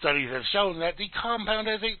 Studies have shown that the compound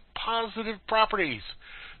has positive properties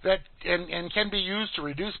that and can be used to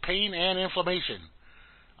reduce pain and inflammation.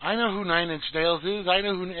 I know who 9 Inch Nails is. I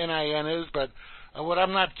know who NIN is, but what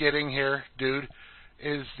I'm not getting here, dude,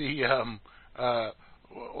 is the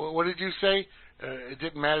what did you say? It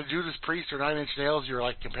didn't matter, Judas Priest or 9 Inch Nails. You're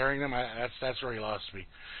like comparing them. That's where you lost me.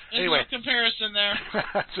 There's no comparison there.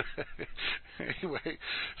 Anyway,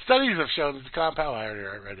 studies have shown that the compound, I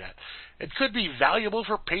already read that, it could be valuable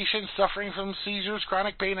for patients suffering from seizures,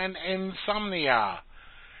 chronic pain, and insomnia.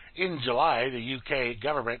 In July, the UK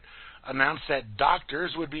government announced that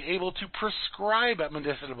doctors would be able to prescribe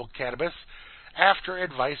medicinal cannabis after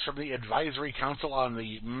advice from the Advisory Council on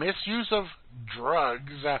the Misuse of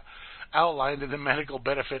Drugs outlined in the medical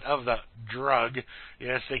benefit of the drug.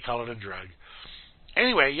 Yes, they call it a drug.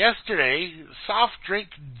 Anyway, yesterday, soft drink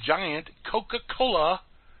giant Coca-Cola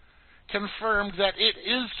confirmed that it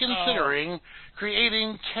is considering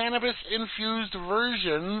creating cannabis-infused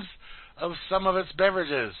versions of some of its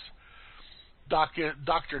beverages.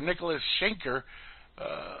 Dr. Nicholas Schenker,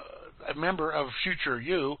 a member of Future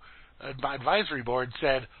You, Advisory Board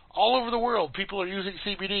said, all over the world, people are using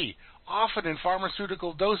CBD, often in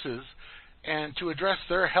pharmaceutical doses, and to address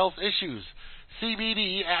their health issues.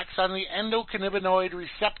 CBD acts on the endocannabinoid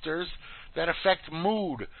receptors that affect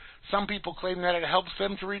mood. Some people claim that it helps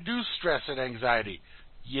them to reduce stress and anxiety.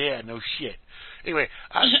 Yeah, no shit. Anyway,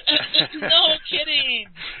 no kidding.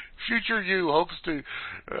 Future You hopes to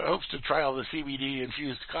trial the CBD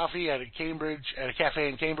infused coffee at a cafe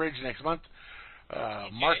in Cambridge next month.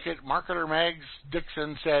 Marketer Mags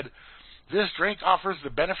Dixon said, "This drink offers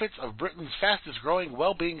the benefits of Britain's fastest growing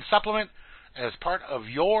well-being supplement as part of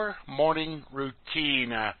your morning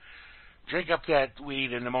routine. Drink up that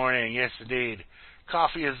weed in the morning." Yes, indeed.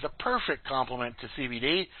 Coffee is the perfect complement to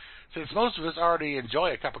CBD. Since most of us already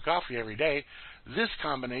enjoy a cup of coffee every day, this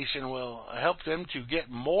combination will help them to get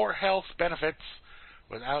more health benefits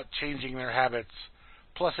without changing their habits.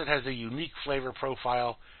 Plus, it has a unique flavor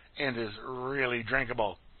profile and is really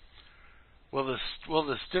drinkable. Will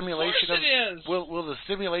the stimulation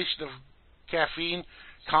of caffeine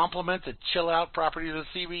complement the chill out properties of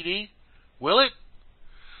CBD? Will it?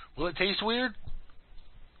 Will it taste weird?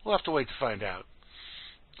 We'll have to wait to find out.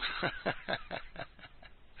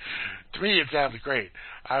 To me, it sounds great.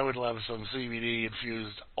 I would love some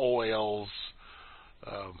CBD-infused oils.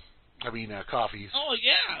 Coffees. Oh,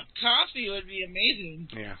 yeah. Coffee would be amazing.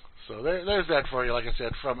 Yeah. So there's that for you, like I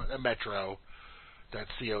said, from metro.co.uk.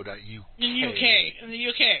 In the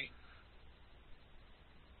UK.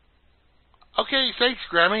 Okay, thanks,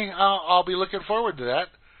 Grammy. I'll be looking forward to that.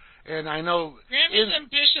 And I know... Grammy's an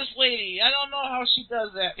ambitious lady. I don't know how she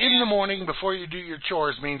does that. In the morning, before you do your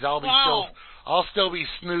chores, means I'll still be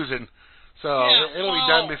snoozing. So it'll be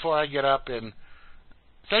done before I get up, and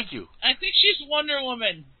thank you. I think she's Wonder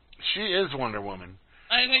Woman. She is Wonder Woman.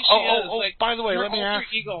 I think she is. By the way, let me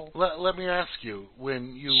ask you,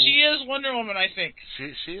 when you... She is Wonder Woman, I think.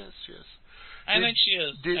 She is. I think she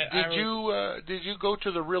is. Did you go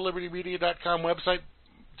to the reallibertymedia.com website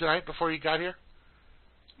tonight before you got here?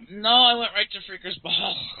 No, I went right to Freeker's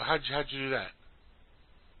Ball. How'd you do that?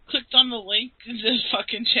 Clicked on the link in the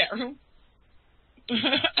fucking chat room.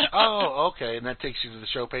 Oh, okay, and that takes you to the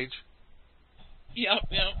show page? Yep.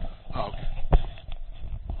 Oh, okay.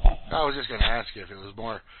 I was just going to ask you if it was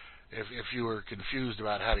more, if you were confused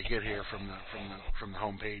about how to get here from the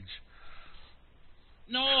home page.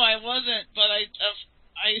 No, I wasn't, but I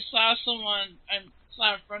saw someone. I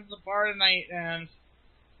saw a friend at the bar tonight and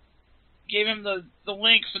gave him the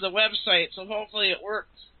link for the website, so hopefully it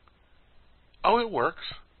works. Oh, it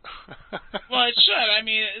works. Well, it should. I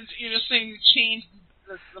mean, you're just saying change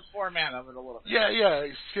the format of it a little bit. Yeah.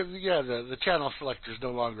 The channel selector is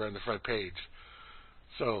no longer on the front page.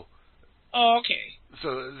 So. Oh, okay.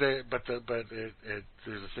 So there's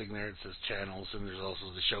a thing there that says channels, and there's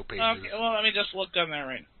also the show pages. Okay. Well, let me just look on there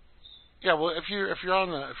right now. Yeah. Well, if you're on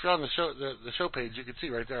the show page, you can see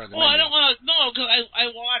right there on the. Well, menu. I don't want to. No, because I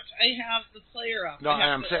have the player up. No,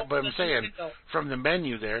 I'm saying from the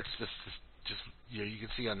menu there, it's just you can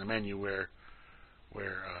see on the menu where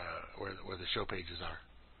the show pages are.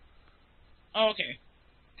 Oh, okay.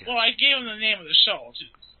 Yeah. Well, I gave him the name of the show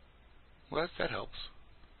too. Well, that helps.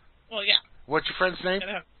 Well, yeah. What's your friend's name?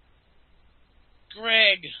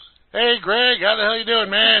 Greg. Hey, Greg, how the hell you doing,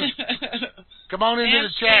 man? Come on into the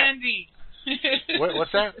chat. Sandy.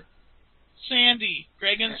 What's that? Sandy.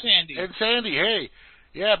 Greg and Sandy. And Sandy, hey.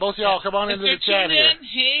 Yeah, both of y'all come on into the chat here.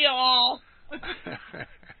 Hey, y'all.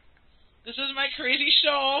 This is my crazy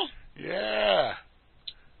show. Yeah.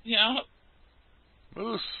 Yeah.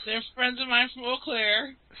 Moose. They're friends of mine from Eau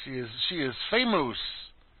Claire. She is famous.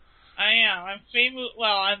 I am. I'm famous.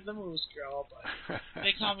 Well, I'm the Moose Girl, but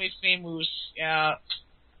they call me famous. Yeah.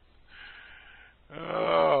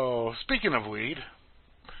 Oh, speaking of weed.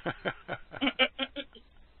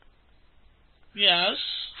 Yes.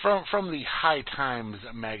 From the High Times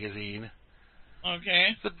magazine.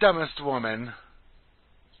 Okay. The dumbest woman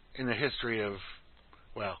in the history of,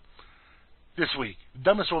 well, this week.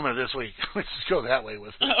 Dumbest woman of this week. Let's just go that way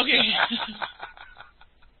with it. Okay.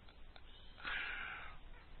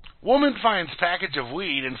 Woman finds package of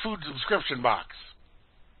weed in food subscription box.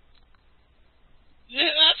 Yeah,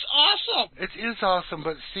 that's awesome. It is awesome,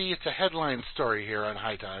 but see, it's a headline story here on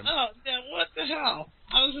High Times. Oh, what the hell?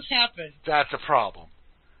 How does this happen? That's a problem.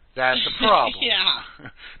 That's a problem. Yeah.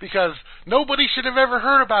 Because nobody should have ever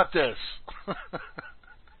heard about this.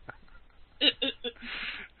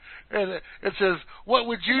 And it says, "What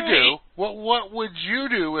would you do? What would you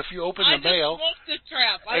do if you opened the mail smoked the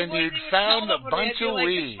crap. and you'd found a bunch of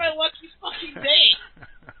weed?" It's my lucky fucking day.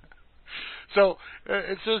 So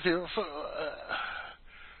it says here,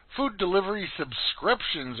 Food delivery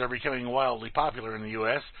subscriptions are becoming wildly popular in the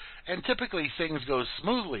U.S., and typically things go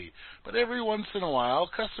smoothly, but every once in a while,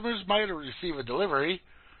 customers might receive a delivery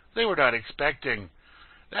they were not expecting.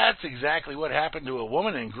 That's exactly what happened to a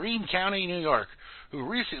woman in Greene County, New York, who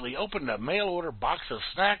recently opened a mail-order box of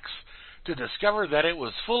snacks to discover that it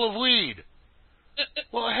was full of weed.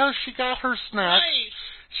 Well, hell, she got her snacks. Nice.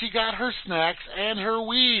 She got her snacks and her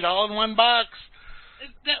weed all in one box.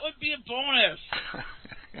 That would be a bonus.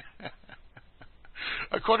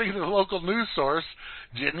 According to the local news source,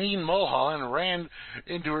 Janine Mulholland ran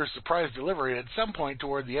into her surprise delivery at some point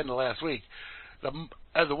toward the end of last week.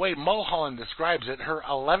 The way Mulholland describes it, her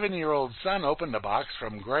 11-year-old son opened a box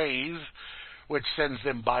from Gray's, which sends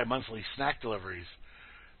them bi-monthly snack deliveries.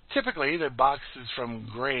 Typically, the boxes from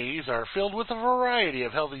Gray's are filled with a variety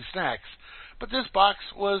of healthy snacks, but this box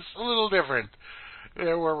was a little different.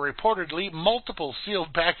 There were reportedly multiple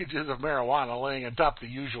sealed packages of marijuana laying atop the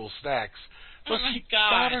usual snacks. So oh my she God.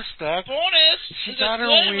 got her snacks. Bonus. She Was got it her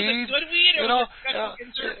good? weed. Was it good weed or You know, was it special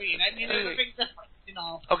insert weed? I mean, there's a big difference, you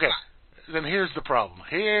know. Okay, then here's the problem.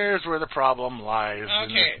 Here's where the problem lies in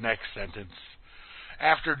Okay. this next sentence.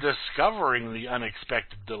 After discovering the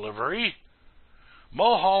unexpected delivery,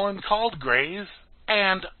 Mulholland called Gray's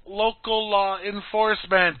and local law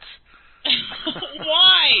enforcement.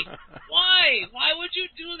 Why? Why would you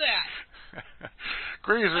do that?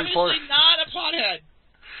 Gray's Obviously not a pothead.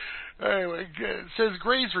 Anyway, it says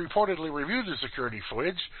Gray's reportedly reviewed the security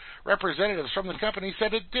footage. Representatives from the company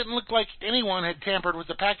said it didn't look like anyone had tampered with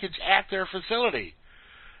the package at their facility.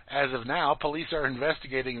 As of now, police are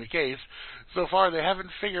investigating the case. So far, they haven't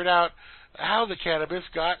figured out how the cannabis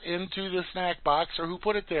got into the snack box or who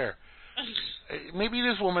put it there. Maybe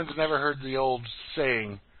this woman's never heard the old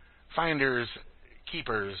saying, finders,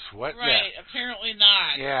 keepers. What? Right, Yeah. apparently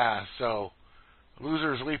not. Yeah, so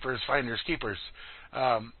losers, leapers, finders, keepers.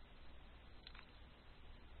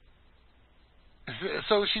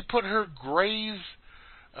 So she put her Gray's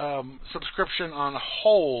subscription on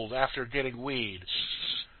hold after getting weed.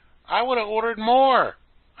 I would have ordered more.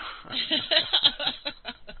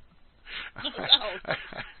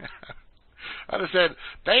 I'd have said,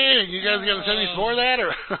 dang, you guys going to send me some more of that?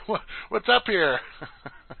 Or what's up here?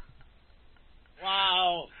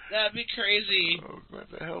 Wow, that'd be crazy. Oh, what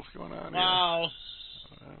the hell's going on wow.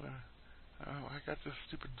 here? I got this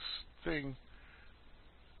stupid thing.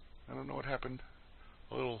 I don't know what happened.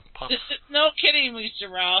 A little pop. No kidding, Mr.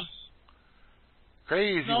 Ralph.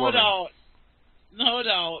 Crazy No woman. doubt. No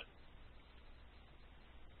doubt.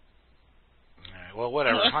 Right, well,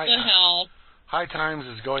 whatever. What the hell? High Times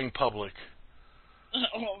is going public.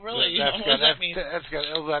 Oh, really? What does that mean?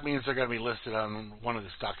 That means they're going to be listed on one of the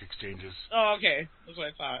stock exchanges. Oh, okay. That's what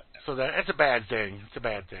I thought. So that's a bad thing. It's a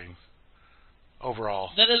bad thing. Overall.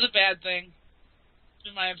 That is a bad thing,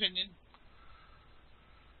 in my opinion.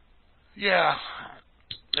 Yeah.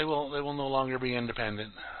 They will no longer be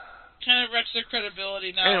independent. Kind of wrecks their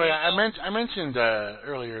credibility now. Anyway, you know? I mentioned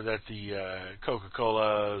earlier that the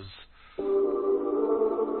Coca-Cola's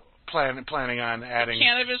planning on adding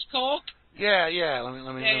Cannabis Coke. Yeah. Let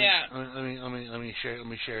me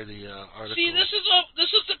share the article. See, this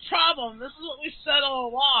is the problem. This is what we said all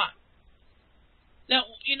along. That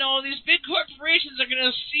these big corporations are going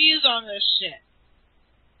to seize on this shit,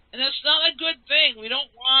 and that's not a good thing. We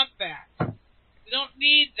don't want that. We don't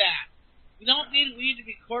need that. We don't need weed to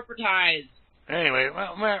be corporatized. Anyway,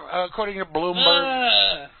 according to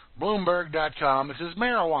Bloomberg.com, it says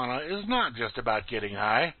marijuana is not just about getting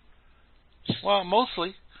high. Well,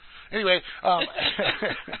 mostly. Anyway,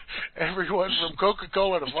 everyone from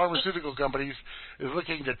Coca-Cola to pharmaceutical companies is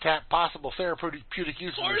looking to tap possible therapeutic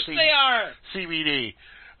uses Of course of they are. CBD.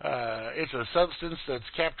 It's a substance that's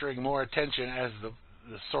capturing more attention as the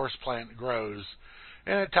source plant grows.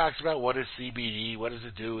 And it talks about what is CBD, what does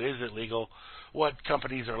it do, is it legal, what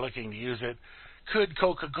companies are looking to use it. Could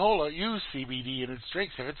Coca-Cola use CBD in its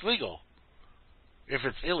drinks if it's legal? If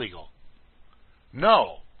it's illegal?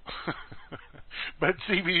 No. But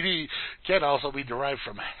CBD can also be derived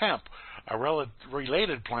from hemp, a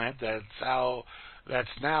related plant that's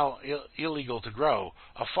now illegal to grow.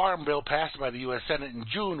 A farm bill passed by the U.S. Senate in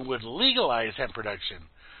June would legalize hemp production.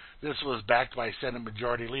 This was backed by Senate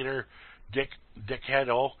Majority Leader Dick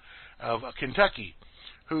Hedl of Kentucky,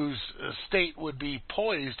 whose state would be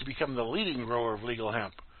poised to become the leading grower of legal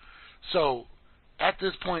hemp. So, at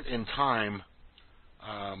this point in time,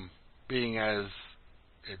 being as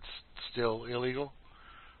it's still illegal,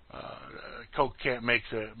 Coke can't make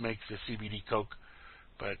the CBD Coke,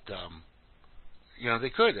 but they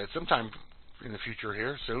could at some time in the future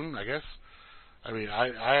here soon, I guess. I mean,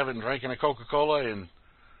 I haven't drank a Coca-Cola in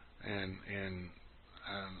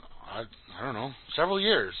I don't know, several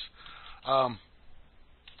years. But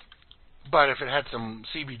if it had some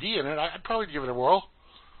CBD in it, I'd probably give it a whirl.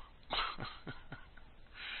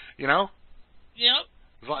 You know? Yep.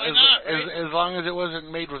 As long as it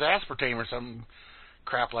wasn't made with aspartame or some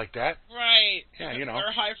crap like that. Right. Yeah, you know.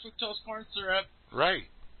 Or high fructose corn syrup. Right.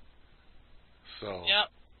 So.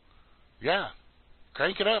 Yep. Yeah.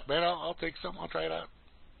 Crank it up, man. I'll take some. I'll try it out.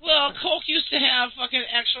 Well, Coke used to have fucking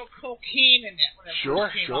actual cocaine in it when it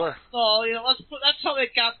first came out. So, you know, that's how they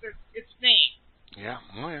got its name. Yeah.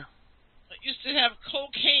 Oh, yeah. It used to have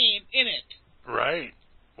cocaine in it. Right.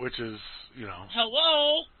 Which is, you know.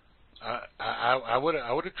 Hello. I would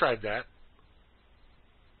have tried that.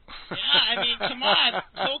 Yeah, I mean, come on.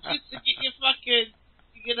 Coke used to get you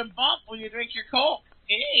get a bump when you drink your Coke.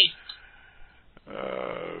 Hey.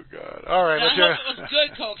 Oh, God. All right. Now, I hope it was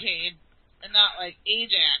good cocaine and not like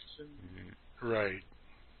Ajax right.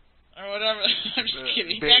 or whatever. I'm just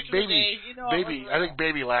kidding. Back in the day, you know. I think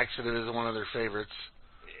Baby Laxative is one of their favorites.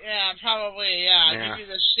 Yeah, probably. Yeah. Give you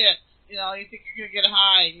the shit. You know, you think you're gonna get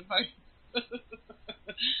high. You might.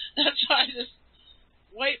 That's why this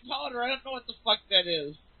white powder. I don't know what the fuck that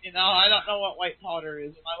is. You know, I don't know what white powder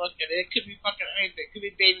is. When I look at it, it could be fucking anything. It could be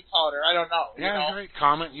baby powder. I don't know. Yeah, you know? right.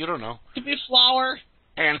 Comment. You don't know. It could be flour.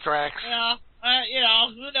 Anthrax. Yeah. You know,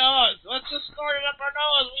 who knows? Let's just snort it up our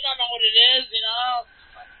nose. We don't know what it is. You know.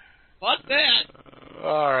 Fuck that.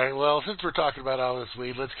 All right. Well, since we're talking about all this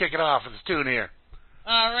weed, let's kick it off with this tune here.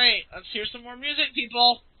 All right. Let's hear some more music,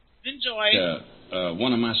 people. Enjoy.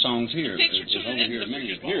 One of my songs here is over here a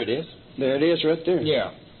minute. Here it is. There it is, right there.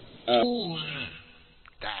 Yeah.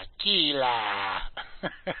 Tequila.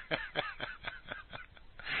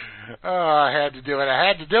 Oh, I had to do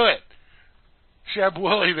it. Sheb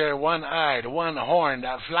Woolley there, one-eyed, one-horned,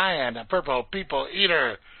 flying, a purple people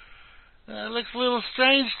eater. Looks a little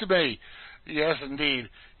strange to me. Yes, indeed.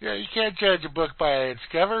 Yeah, you can't judge a book by its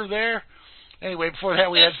cover there. Anyway, before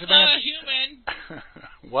that we had Samantha. That's not a human.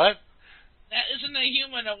 What? That isn't a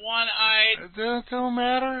human, a one-eyed. It don't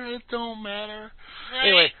matter. Right,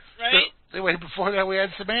 anyway, right? Anyway, before that we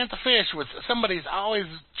had Samantha Fish with Somebody's Always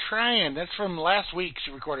Trying. That's from last week.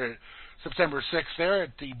 She recorded it September 6th there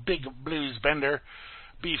at the Big Blues Bender.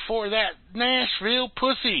 Before that, Nashville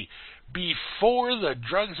Pussy. Before the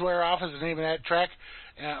Drugs Wear Off is the name of that track.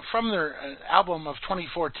 From their album of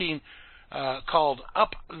 2014 called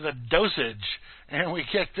Up the Dosage. And we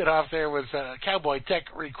kicked it off there with Cowboy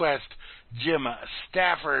Tech request, Jim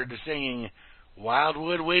Stafford singing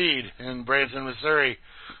Wildwood Weed in Branson, Missouri.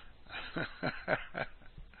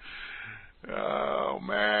 Oh,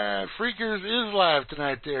 man. Freakers is live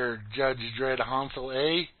tonight there, Judge Dredd Hansel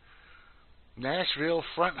A. Nashville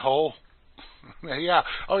Front Hole. Yeah.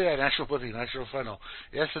 Oh, yeah, Nashville Pussy, Nashville Front Hole.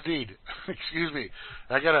 Yes, indeed. Excuse me.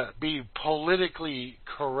 I gotta be politically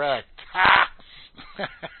correct. Ha!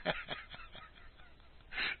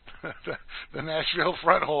 the Nashville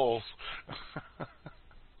Front Holes.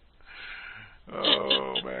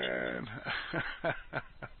 Oh, man.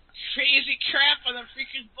 Crazy crap on the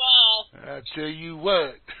freaking ball. I tell you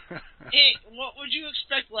what. Hey, what would you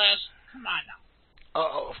expect, Les? Come on now.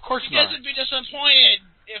 Of course you not. guys would be disappointed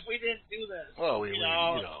if we didn't do this. Well,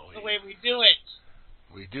 the way we do it.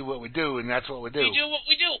 We do what we do, and that's what we do. We do what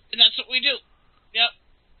we do, and that's what we do. Yep.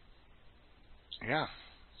 Yeah.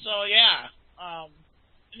 So, yeah.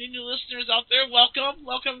 Any new listeners out there, welcome.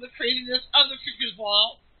 Welcome to the craziness of the Freakers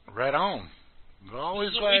Ball. Right on.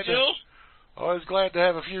 Always glad to... Always glad to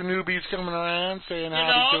have a few newbies coming around saying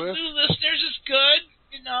howdy to us. New listeners is good.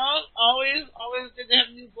 You know, always good to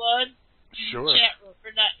have new blood. Sure. Chat room.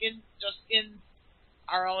 We're not just in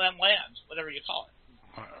RLM land, whatever you call it.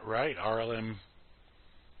 Right, RLM,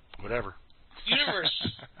 whatever. Universe.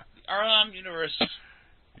 RLM universe.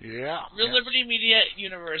 Yeah. Real Liberty Media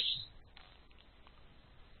universe.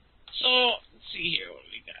 So, let's see here what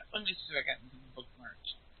we got. Let me see if I got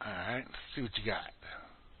bookmarks. All right, let's see what you got.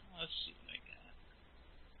 Let's see what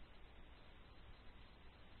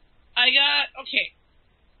I got. Okay.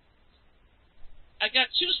 I got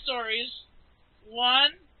two stories.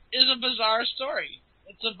 One is a bizarre story.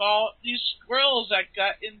 It's about these squirrels that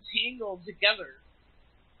got entangled together.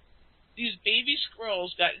 These baby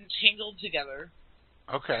squirrels got entangled together.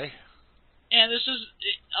 Okay. And this is,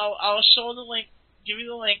 I'll show the link, give you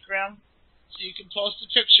the link, Graham, so you can post a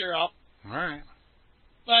picture up. All right.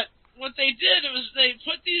 But what they did was they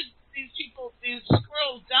put these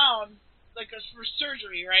squirrels down, like for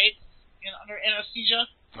surgery, right? Under anesthesia.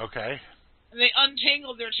 Okay. And they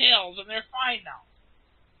untangled their tails, and they're fine now.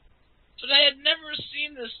 But I had never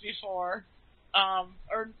seen this before,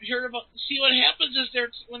 or heard about. See, what happens is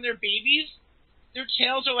when they're babies, their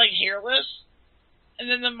tails are like hairless, And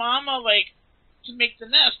then the mama, like, to make the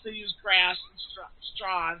nest, they use grass and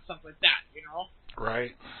straw and stuff like that, you know?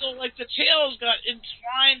 Right. So, like, the tails got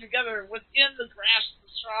entwined together within the grass and the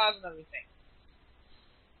straws and everything.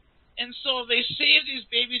 And so they saved these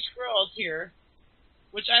baby squirrels here,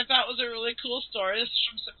 which I thought was a really cool story. This is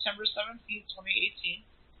from September 17th, 2018.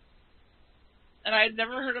 And I had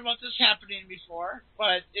never heard about this happening before,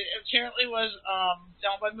 but it apparently was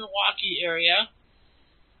down by Milwaukee area.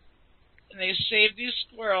 And they saved these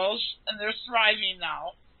squirrels, and they're thriving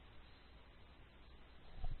now.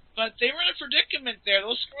 But they were in a predicament there.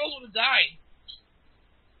 Those squirrels would have died.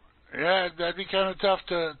 Yeah, that'd be kind of tough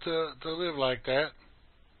to live like that.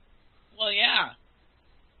 Well, yeah.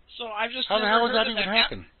 So I've just how the never hell would heard that of even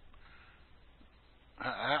happen?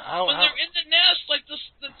 When they're in the nest, like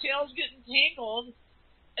the tails get entangled,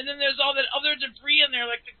 and then there's all that other debris in there,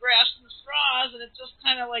 like the grass and the straws, and it just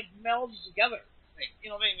kind of like melds together. Like,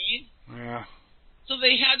 you know what I mean? Yeah. So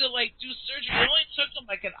they had to like do surgery. It only took them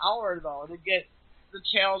like an hour though to get the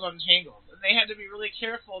tails untangled, and they had to be really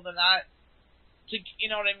careful to not, you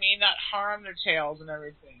know what I mean, not harm their tails and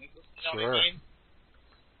everything. You know Sure. what I mean?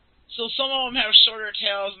 So some of them have shorter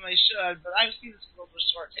tails than they should, but I've seen squirrels with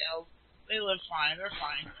short tails. They live fine. They're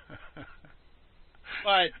fine.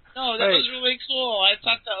 But no, that was really cool. I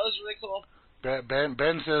thought that was really cool.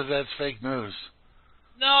 Ben says that's fake news.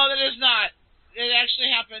 No, that is not. It actually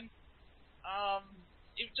happened. I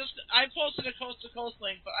posted a coast to coast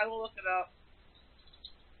link, but I will look it up.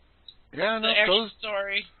 Yeah, no,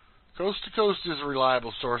 story. Coast to Coast is a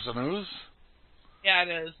reliable source of news. Yeah, it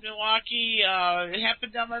is. Milwaukee, it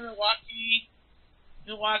happened down by Milwaukee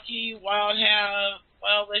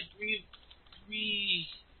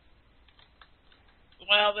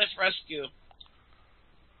Wildlife Rescue.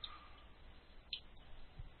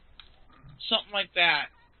 Something like that.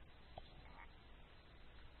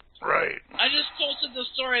 Right. I just posted the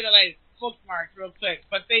story that I bookmarked real quick,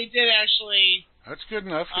 but they did actually... That's good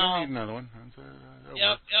enough. You don't need another one.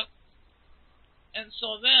 Yep. And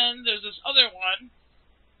so then there's this other one.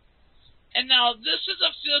 And now this is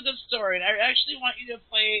a feel-good story, and I actually want you to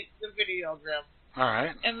play the video, Grim. All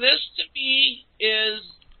right. And this, to me, is...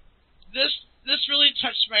 This really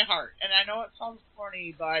touched my heart. And I know it sounds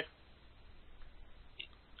corny, but...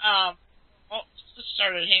 It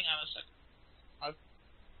started. Hang on a second.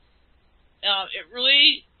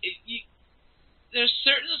 There's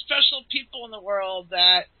certain special people in the world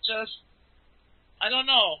that just... I don't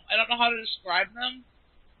know how to describe them.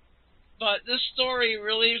 But this story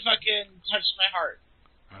really fucking touched my heart.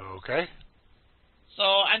 Okay. So,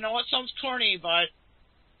 I know it sounds corny, but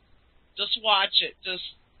just watch it. This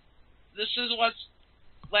is what's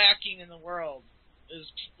lacking in the world,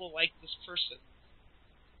 is people like this person.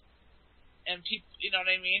 And people, you know what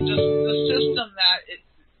I mean? Just the system that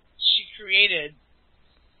she created.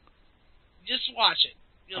 Just watch it.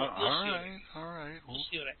 You'll see it. All right. You'll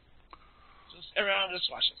see what I mean. Everyone just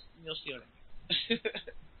watch it. You'll see what I mean.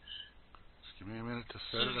 Just give me a minute to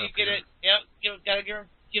set it up. You get it. Yep. Gotta give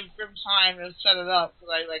Grim time to set it up,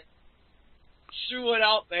 because I threw it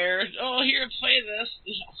out there. Oh, here, play this.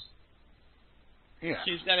 Yeah.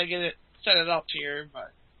 So he's gotta set it up here,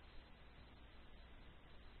 but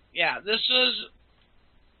yeah, this is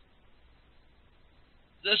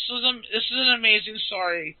an amazing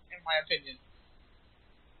story, in my opinion.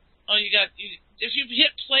 Oh, if you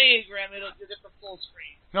hit play, Graham, you'll get the full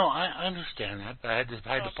screen. No, I understand that, but I had to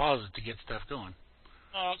pause it to get stuff going.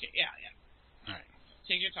 Oh, okay, yeah. All right.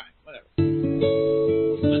 Take your time, whatever.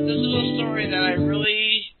 But this is a story that I took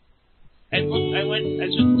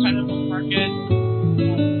the time to bookmark it.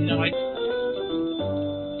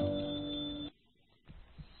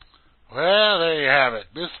 Well, there you have it.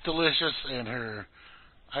 Miss Delicious and her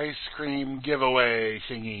ice cream giveaway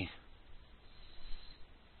thingy.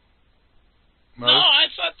 No, I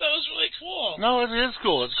thought that was really cool. No, it is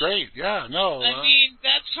cool. It's great. Yeah, no. I mean,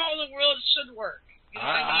 that's how the world should work. You know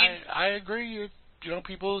what I mean? I agree.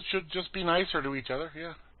 People should just be nicer to each other.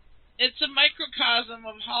 Yeah. It's a microcosm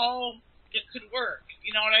of how it could work.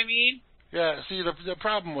 You know what I mean? Yeah. See, the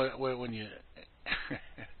problem when you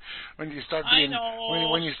when you start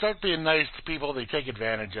being nice to people, they take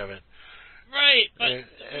advantage of it. Right, but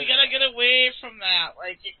we gotta get away from that.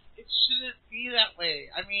 Like, it shouldn't be that way.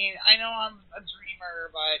 I mean, I know I'm a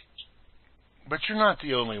dreamer, but you're not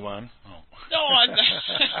the only one. Oh. No, I'm not.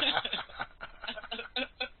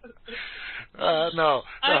 No.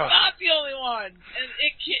 I'm not the only one, and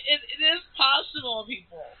it is possible,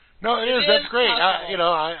 people. No, it is. That's great.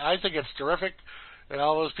 I think it's terrific, and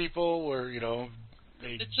all those people were,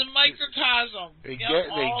 it's a microcosm. They get,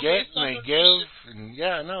 and they give, and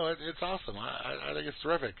yeah, no, it's awesome. I think it's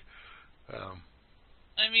terrific.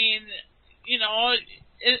 I mean,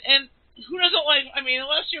 and who doesn't like? I mean,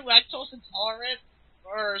 unless you're lactose intolerant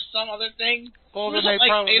or some other thing. Well, who then they doesn't like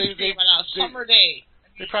probably ice cream on a summer day?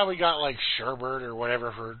 They probably got like sherbet or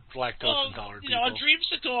whatever for lactose intolerant people. A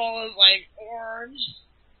dreamsicle is like orange.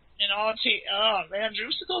 Oh man,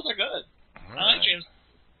 dreamsicles are good. All I like dreams.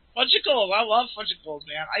 Fudgicles, I love fudgicles,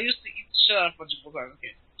 man. I used to eat shit out of fudgicles when I was a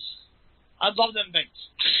kid. I love them things.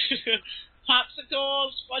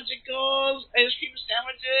 Popsicles, fudgicles, ice cream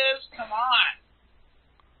sandwiches. Come on,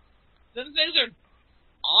 them things are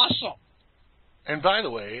awesome. And by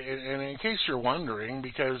the way, and in case you're wondering,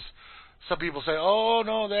 because some people say, "Oh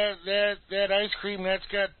no, that ice cream it's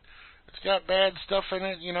got bad stuff in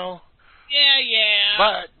it," Yeah.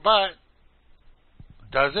 But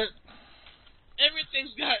does it?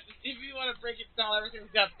 Everything's got. If you want to break it down,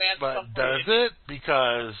 everything's got bad stuff. But does it?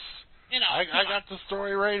 Because I got the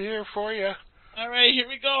story right here for you. All right, here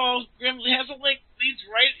we go. Grim has a link, leads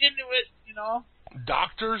right into it.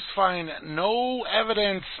 Doctors find no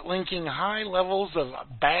evidence linking high levels of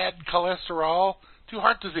bad cholesterol to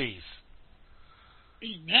heart disease.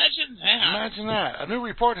 Imagine that. Imagine that. A new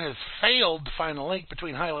report has failed to find a link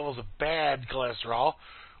between high levels of bad cholesterol,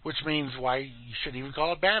 which means why you shouldn't even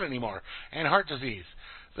call it bad anymore, and heart disease.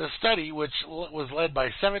 The study, which was led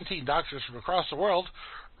by 17 doctors from across the world,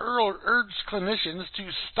 urged clinicians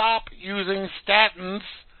to stop using statins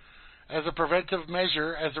as a preventive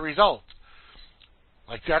measure as a result.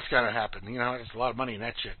 Like, that's going to happen. There's a lot of money in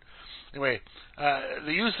that shit. Anyway,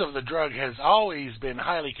 the use of the drug has always been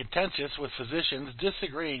highly contentious, with physicians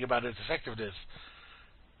disagreeing about its effectiveness.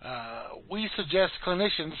 We suggest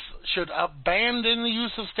clinicians should abandon the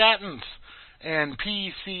use of statins and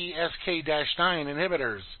PCSK-9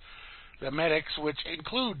 inhibitors. The medics, which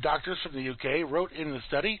include doctors from the UK, wrote in the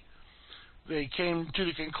study, they came to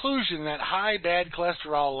the conclusion that high bad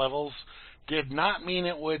cholesterol levels did not mean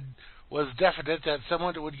it was definite that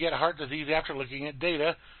someone would get heart disease after looking at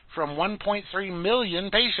data from 1.3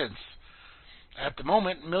 million patients. At the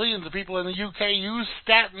moment, millions of people in the UK use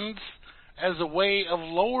statins as a way of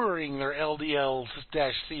lowering their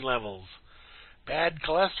LDL-C levels. Bad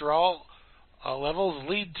cholesterol levels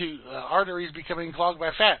lead to arteries becoming clogged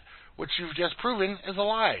by fat, which you've just proven is a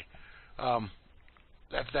lie.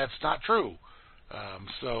 That's not true.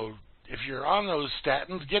 So if you're on those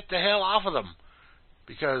statins, get the hell off of them,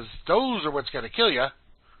 because those are what's going to kill you,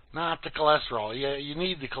 not the cholesterol. You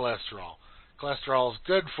need the cholesterol. Cholesterol is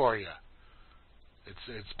good for you.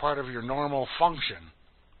 It's part of your normal function.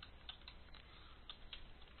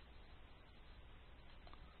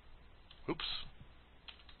 Oops.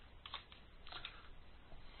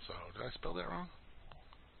 So, did I spell that wrong?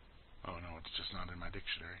 Oh, no, it's just not in my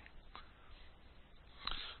dictionary.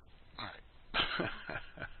 All right.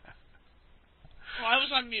 I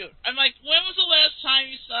was on mute. I'm like, when was the last time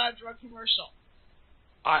you saw a drug commercial?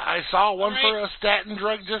 I saw one for a statin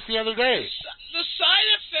drug just the other day. The side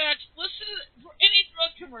effects, listen to any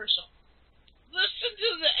drug commercial. Listen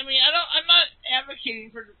to I'm not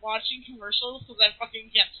advocating for watching commercials because I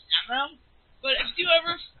fucking can't stand them. But if you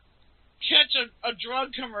ever catch a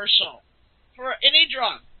drug commercial for any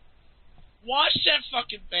drug, watch that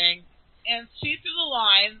fucking thing and see through the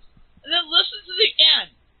lines and then listen to the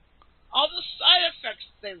end. All the side effects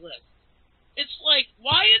they list. It's like,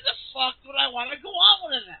 why in the fuck would I want to go on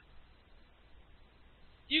one of them?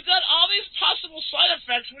 You got all these possible side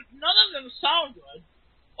effects, which none of them sound good.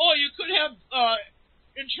 Oh, you could have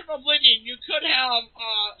internal bleeding. You could have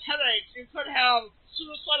headaches. You could have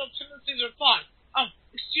suicidal tendencies or thoughts.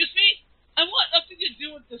 Excuse me? I want nothing to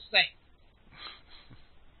do with this thing.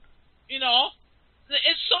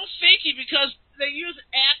 It's so fakey because they use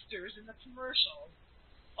actors in the commercials.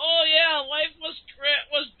 Oh yeah, life was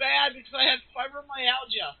bad because I had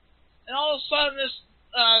fibromyalgia, and all of a sudden this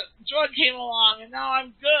drug came along, and now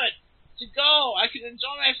I'm good to go. I can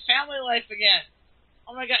enjoy my family life again.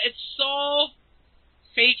 Oh my god, it's so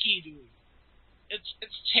fakey, dude. It's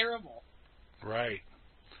terrible. Right.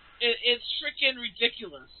 It's freaking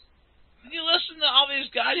ridiculous. When you listen to all these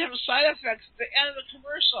goddamn side effects at the end of the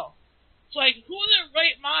commercial, it's like, who in their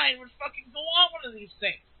right mind would fucking go on one of these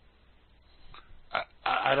things?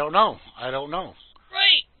 I don't know.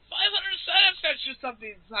 Right. 500 side effects or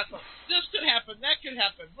something. It's not going. This could happen. That could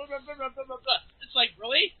happen. Blah, blah, blah, blah, blah, blah, blah. It's like,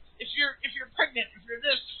 really? If you're pregnant, if you're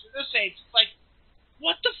this age, it's like,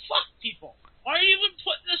 what the fuck, people? Why are you even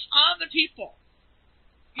putting this on the people?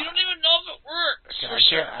 You don't even know if it works.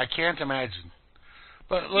 I can't imagine.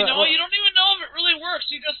 But you don't even know if it really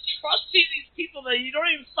works. You're just trusting these people that you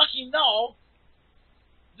don't even fucking know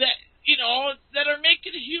that that are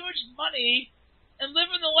making huge money and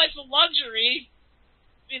living the life of luxury,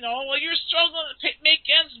 Well, you're struggling to make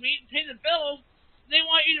ends meet and pay the bills. They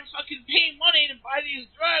want you to fucking pay money to buy these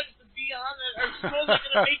drugs to be on that are supposedly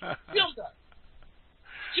going to make you feel good.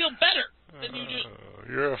 Feel better than you do.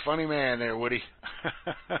 You're a funny man there, Woody.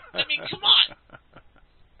 I mean, come on.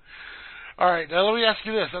 All right, now let me ask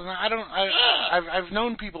you this. I've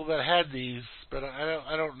known people that had these, but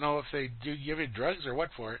I don't know if they do give you drugs or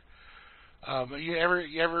what for it. You ever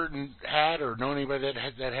had or known anybody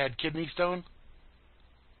that had kidney stone?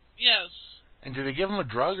 Yes. And do they give them a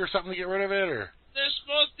drug or something to get rid of it, or?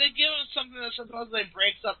 They give them something that supposedly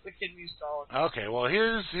breaks up the kidney stone. Okay, well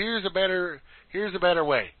here's a better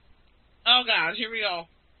way. Oh God, here we go.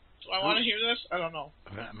 Do I want to hear this? I don't know.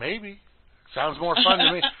 Maybe. Sounds more fun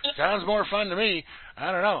to me. Sounds more fun to me.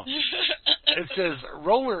 I don't know. It says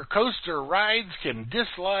roller coaster rides can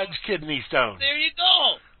dislodge kidney stones. There you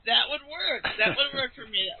go. That would work. That would work for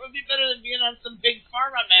me. That would be better than being on some big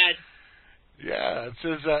pharma med. Yeah, it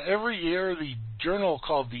says every year the journal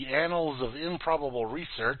called the Annals of Improbable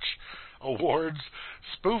Research awards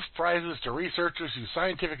spoof prizes to researchers whose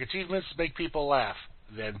scientific achievements make people laugh,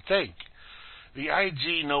 then think. The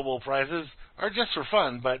IG Nobel Prizes are just for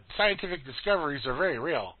fun, but scientific discoveries are very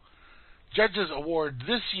real. Judges award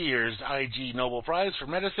this year's IG Nobel Prize for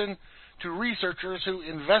Medicine to researchers who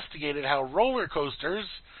investigated how roller coasters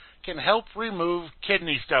can help remove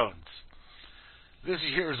kidney stones. This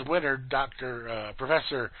year's winner,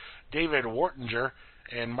 Professor David Wartinger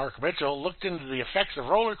and Mark Mitchell, looked into the effects of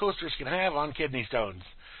roller coasters can have on kidney stones.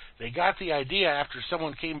 They got the idea after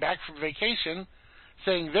someone came back from vacation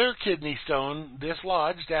saying their kidney stone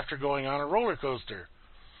dislodged after going on a roller coaster.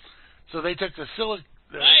 So they took a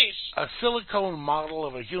silicone model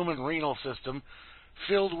of a human renal system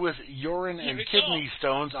filled with urine and kidney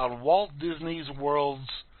stones on Walt Disney World's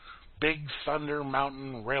Big Thunder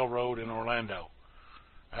Mountain Railroad in Orlando.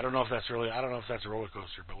 I don't know if that's a roller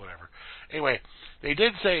coaster, but whatever. Anyway, they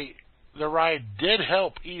did say the ride did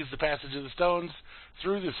help ease the passage of the stones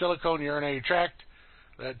through the silicone urinary tract.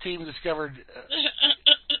 The team discovered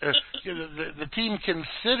the team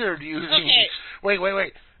considered using. Okay.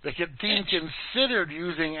 Wait. The team considered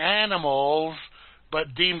using animals,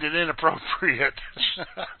 but deemed it inappropriate. Who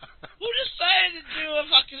decided to do a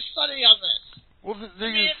fucking study on this? Well, it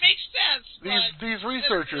makes sense. These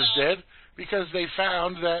researchers did, because they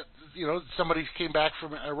found that somebody came back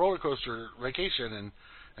from a roller coaster vacation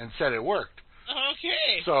and said it worked.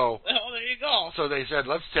 Okay. So there you go. So they said,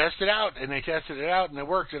 let's test it out, and they tested it out, and it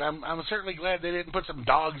worked. And I'm certainly glad they didn't put some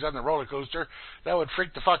dogs on the roller coaster. That would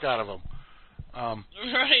freak the fuck out of them.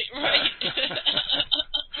 Right.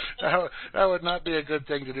 That would not be a good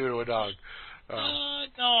thing to do to a dog.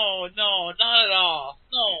 No, not at all.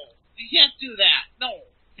 No, you can't do that. No.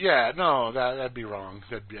 Yeah, no, that'd be wrong.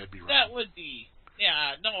 That'd be wrong. That would be.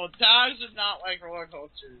 Yeah, no, dogs would not like roller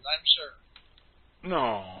coasters, I'm sure.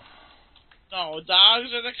 No,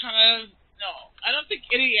 dogs are the kind of... No, I don't think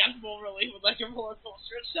any animal really would like a roller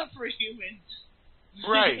coaster, except for humans.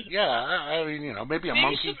 Right, yeah. I mean, maybe a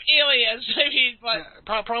monkey. Maybe some aliens, but...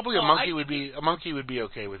 Yeah, probably a monkey would be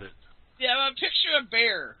okay with it. Yeah, but picture a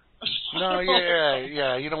bear. No,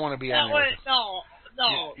 yeah, you don't want to be on there. No.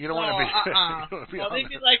 You don't want to be... Well, they'd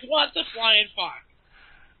be like, what the flying fuck?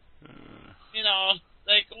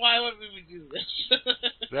 Like, why would we do this?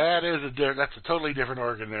 That's a totally different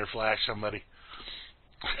organ there, Flash, somebody.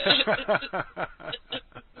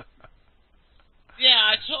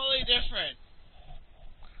 Yeah, totally different.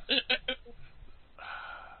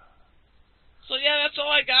 So, yeah, that's all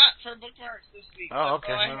I got for bookmarks this week. Oh,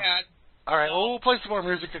 okay. That's all I had. All right, well, we'll play some more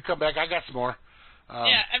music and come back. I got some more.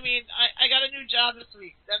 Yeah, I mean, I got a new job this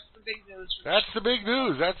week. That's the big news. That's the big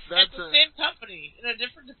news. That's at the same company in a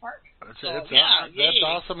different department. That's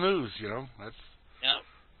awesome news. That's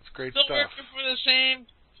great Still stuff. Working for the same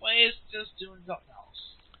place, just doing something else.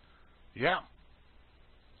 Yeah.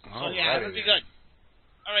 It'll be good.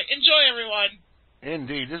 All right, enjoy, everyone.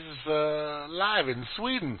 Indeed, this is live in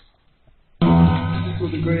Sweden. This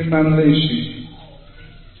was a great annihilation.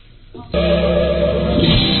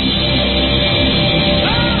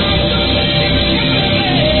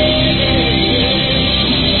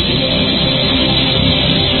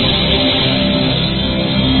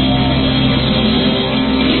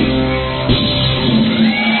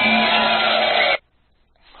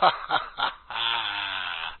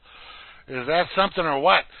 Is that something or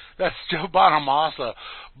what? That's Joe Bonamassa,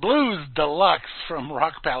 Blues Deluxe from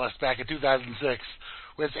Rock Palace back in 2006,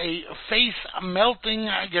 with a face-melting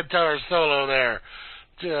guitar solo there.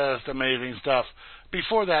 Just amazing stuff.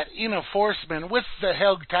 Before that, Ina Forsman with the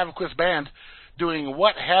Helg Tavquist Band doing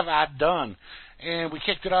What Have I Done? And we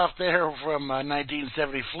kicked it off there from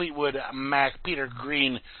 1970 Fleetwood Mac, Peter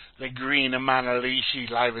Green, the Green Manalishi,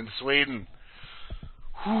 live in Sweden.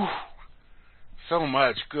 Whew. So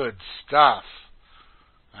much good stuff.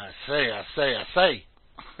 I say.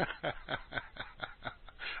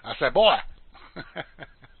 I say, boy.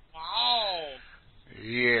 Wow.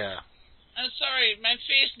 Yeah. I'm sorry, my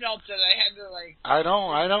face melted. I had to I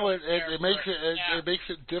know. It makes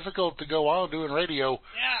it difficult to go on doing radio.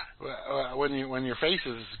 Yeah. When your face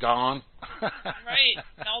is gone. Right,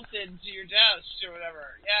 melted to your desk or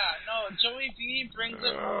whatever. Yeah. No, Joey D brings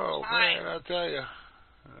it all the time. Man, I tell you,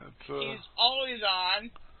 he's always on.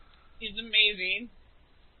 He's amazing.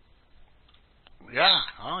 Yeah.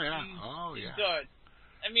 Oh He's yeah. good.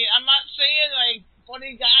 I mean, I'm not saying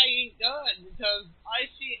Funny Guy ain't good, because I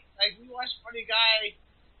see, we watched Funny Guy.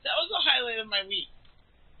 That was the highlight of my week.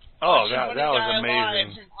 Oh, that was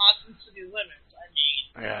amazing. From Austin City Limits. I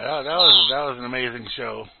mean, yeah, that was an amazing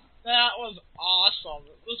show. That was awesome.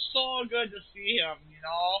 It was so good to see him. It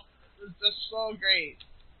was just so great.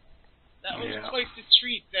 That was quite the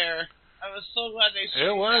treat there. I was so glad they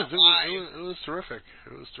streamed that live. It was terrific.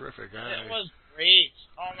 It was terrific. It was great.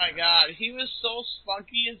 Oh my God, he was so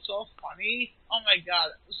spunky and so funny. Oh my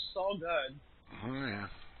God, it was so good. Oh yeah.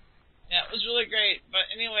 Yeah, it was really great. But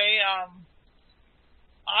anyway,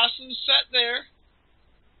 awesome set there.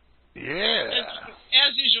 Yeah.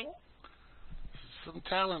 As usual. Some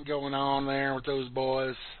talent going on there with those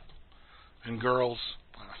boys and girls.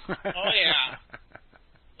 Oh yeah.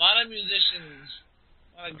 A lot of musicians.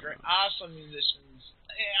 A lot of great, awesome musicians.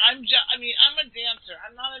 I'm a dancer.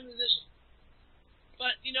 I'm not a musician.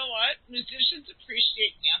 But you know what? Musicians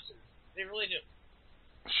appreciate dancers. They really do.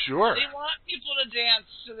 Sure. They want people to dance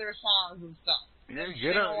to their songs and stuff. Yeah,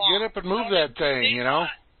 get up and move that thing, Yeah,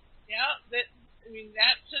 that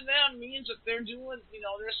to them means that they're doing,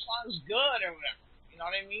 their song's good or whatever. You know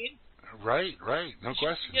what I mean? Right. No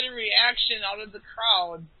question. You get a reaction out of the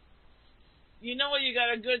crowd. You know you got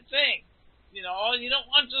a good thing. You don't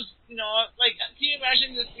want just, can you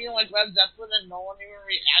imagine just being like Led Zeppelin and no one even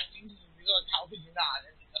reacting to the music? How could you not?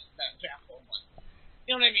 I mean, that's a bad example, but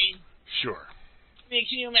you know what I mean? Sure. I mean,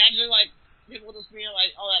 can you imagine, people just being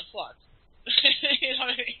like, oh, that sucks? You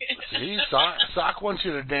know what I mean? See, Sock wants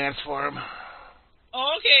you to dance for him.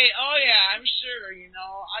 Okay, oh yeah, I'm sure,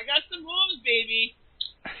 I got the moves, baby.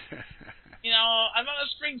 I'm not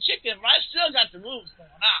a spring chicken, but I still got the moves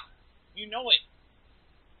going on. You know it.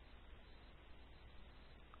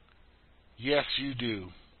 Yes, you do.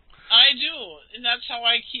 I do, and that's how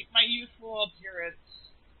I keep my youthful appearance.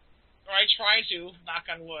 Or I try to, knock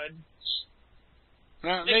on wood.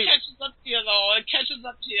 Now, it catches up to you, though. It catches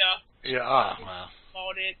up to you. Yeah, wow.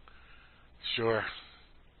 About it. Sure.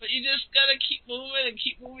 But you just gotta keep moving and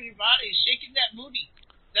keep moving your body, shaking that booty.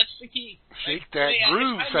 That's the key. Shake that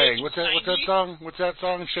groove thing. What's that song? What's that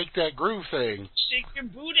song? Shake that groove thing. Shake your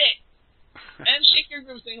booty. And shake your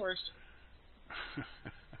groove thing works.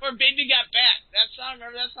 Or Baby Got Back. That song,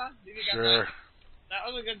 remember that song? Baby Got Back. That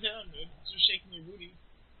was a good tune, dude. Just shaking your booty.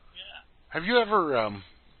 Yeah. Have you ever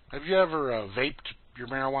vaped your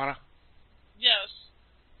marijuana? Yes.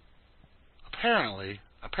 Apparently.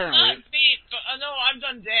 Not vape, but no, I've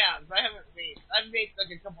done dabs. I haven't vaped. I've vaped a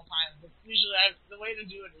couple times, but usually the way to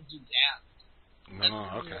do it is do dabs.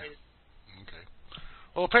 Oh, okay. Okay.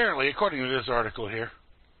 Well, apparently, according to this article here,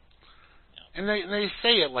 and they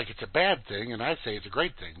say it like it's a bad thing, and I say it's a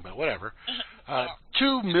great thing, but whatever.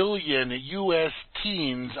 2 million U.S.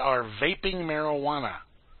 teens are vaping marijuana.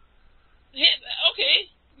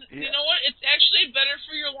 Okay. Yeah. You know what? It's actually better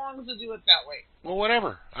for your lungs to do it that way. Well,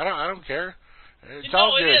 whatever. I don't care. It's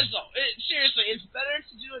all good. It is though. Seriously, it's better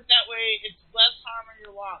to do it that way. It's less harm on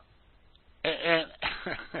your lungs.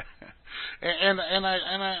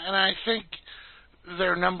 And I think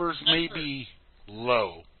their numbers may be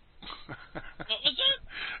low. What was that?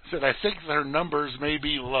 Said I think their numbers may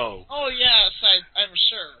be low. Oh yes, I'm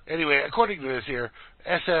sure. Anyway, according to this here,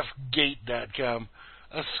 sfgate.com,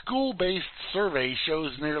 a school-based survey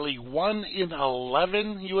shows nearly 1 in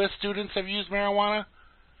 11 U.S. students have used marijuana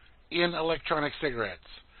in electronic cigarettes.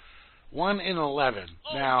 1 in 11.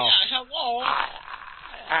 Oh, now, yeah, hello.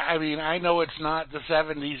 I mean, I know it's not the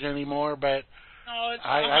 70s anymore, but no,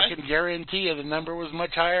 I can guarantee you the number was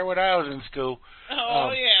much higher when I was in school.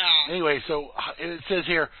 Oh, yeah. Anyway, so it says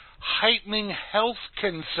here, heightening health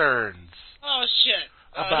concerns. Oh, shit.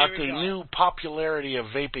 About the new popularity of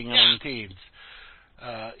vaping among teens.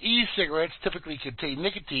 E-cigarettes typically contain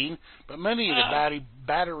nicotine, but many of the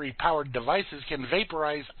battery-powered devices can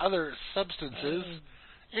vaporize other substances,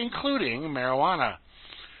 including marijuana.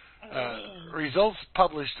 Results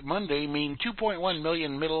published Monday mean 2.1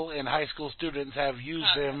 million middle and high school students have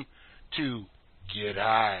used them to get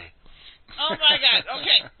high. Oh my God!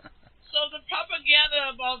 Okay, so the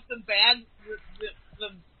propaganda about the bad,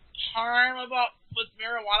 the harm about with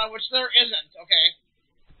marijuana, which there isn't, okay,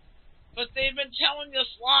 but they've been telling us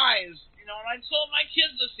lies, you know. And I told my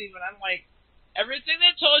kids this even. I'm like, everything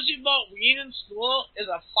they told you about weed in school is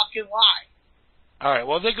a fucking lie. All right,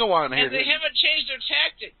 well, they go on here. And they haven't changed their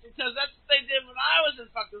tactic, because that's what they did when I was in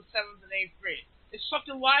fucking 7th and 8th grade. They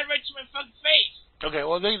fucking lied right to my fucking face. Okay,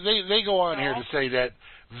 well, they go on here to say that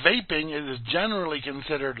vaping is generally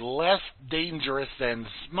considered less dangerous than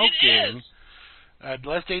smoking. It is.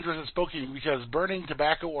 Less dangerous than smoking because burning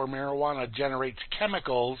tobacco or marijuana generates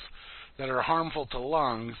chemicals that are harmful to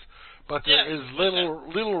lungs, but there is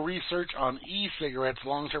little research on e-cigarettes'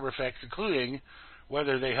 long-term effects, including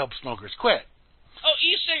whether they help smokers quit. Oh,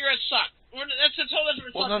 e-cigarettes suck. That's a total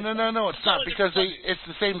different Well, subject. no, it's not, because it's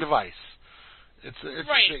the same device. It's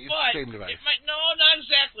right, the same device. No, not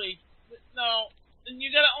exactly. No, and you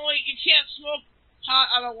can't smoke pot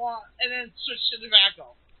out of one and then switch to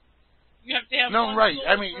tobacco. You have to have right.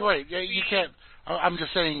 I mean, right. Yeah, you can't. I'm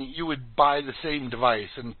just saying you would buy the same device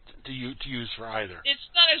and to use for either. It's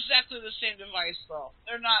not exactly the same device, though.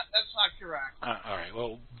 They're not. That's not correct. All right.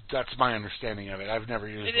 Well, that's my understanding of it. I've never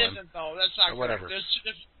used one. It isn't, though. That's not whatever. correct.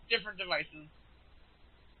 There's different devices.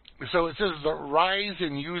 So it says the rise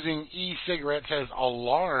in using e-cigarettes has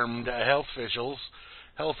alarmed health officials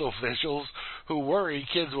who worry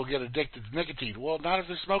kids will get addicted to nicotine. Well, not if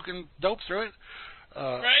they're smoking dope through it.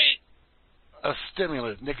 Right. A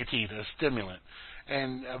stimulant, nicotine,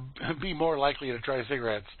 and be more likely to try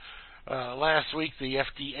cigarettes. Last week, the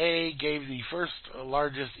FDA gave the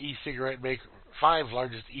five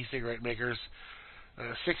largest e-cigarette makers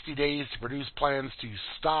 60 days to produce plans to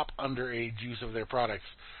stop underage use of their products.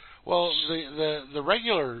 Well, the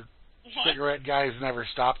regular cigarette guys never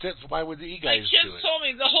stopped it, so why would the e-guys do it? My kids told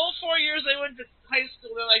me the whole 4 years they went to high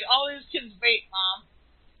school, they're like, all these kids vape, Mom.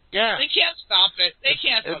 Yeah. They can't stop it. They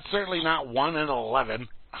can't. It's certainly not 1 in 11.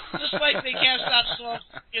 Just like they can't stop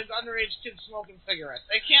underage kids smoking cigarettes.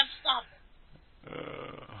 They can't stop it.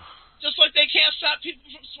 Just like they can't stop people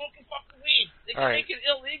from smoking fucking weed. They can make it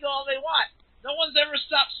illegal all they want. No one's ever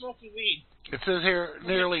stopped smoking weed. It says here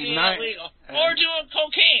nearly 9... illegal. Or doing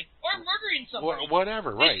cocaine. Or murdering somebody.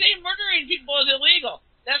 Whatever, right. They say murdering people is illegal.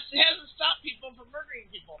 That hasn't stopped people from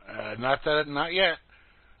murdering people. Not yet.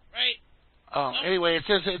 Right. Anyway, it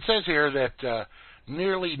says here that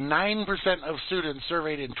nearly 9% of students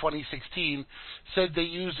surveyed in 2016 said they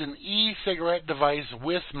used an e-cigarette device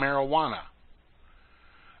with marijuana.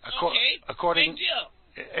 According, big deal.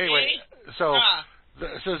 Anyway, so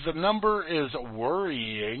it says the number is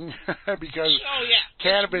worrying because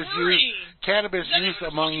cannabis use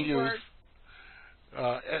among youth.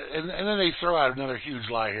 And then they throw out another huge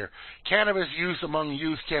lie here. Cannabis use among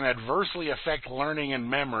youth can adversely affect learning and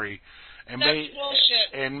memory. And may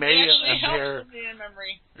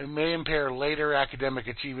impair later academic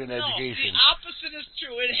achievement and education. The opposite is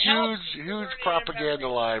true. It helps. Huge propaganda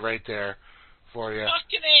lie right there for you.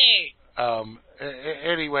 Fucking A.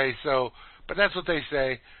 Anyway, but that's what they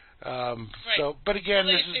say. Right. So, but again,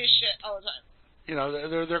 they say shit all the time. You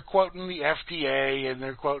know, they're quoting the FDA and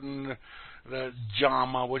they're quoting the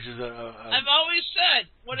JAMA, which is I've always said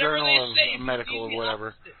whatever journal they say, of medical or whatever.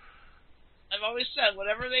 Opposite. I've always said,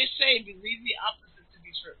 whatever they say, believe the opposite to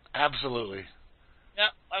be true. Absolutely.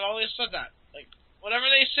 Yep, I've always said that. Like, whatever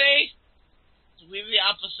they say, believe the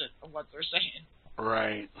opposite of what they're saying.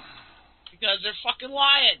 Right. Because they're fucking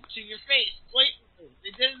lying to your face, blatantly.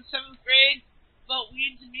 They did it in 7th grade about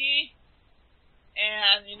weed to me,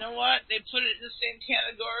 and you know what? They put it in the same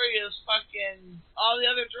category as fucking all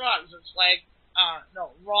the other drugs. It's like,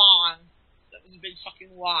 no, wrong. That was a big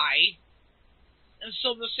fucking lie. And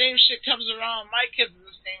so the same shit comes around. My kids are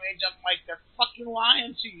the same age. I'm like, they're fucking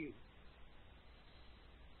lying to you.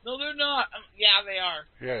 No, they're not. Yeah, they are.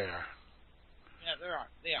 Yeah, they are. Yeah,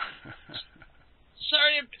 they are.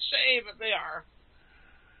 Sorry to say, but they are.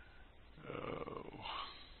 Oh.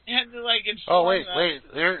 You had to, like, inform wait.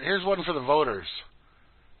 them. Here's one for the voters.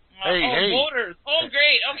 Hey. Voters. Oh,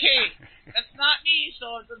 great. Okay. That's not me,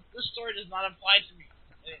 so this story does not apply to me.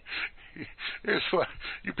 Here's what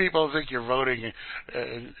you people think you're voting.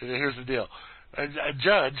 Here's the deal. A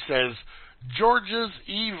judge says Georgia's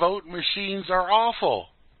e-vote machines are awful,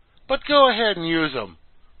 but go ahead and use them.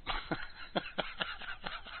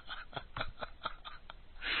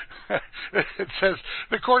 It says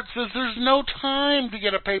the court says there's no time to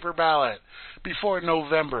get a paper ballot before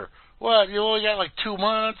November. What? You only got like 2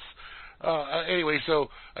 months. Anyway,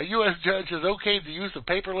 so a U.S. judge has okayed the use of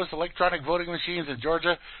paperless electronic voting machines in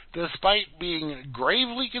Georgia, despite being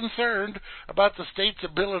gravely concerned about the state's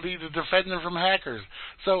ability to defend them from hackers.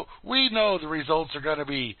 So we know the results are going to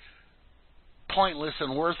be pointless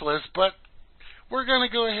and worthless, but we're going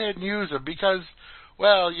to go ahead and use them because,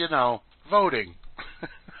 well, you know, voting.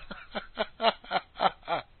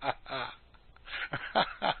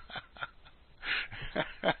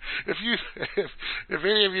 If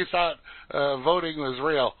any of you thought voting was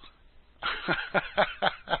real,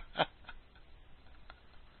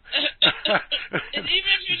 and even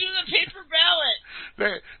if you do the paper ballot,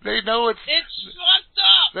 they know it's fucked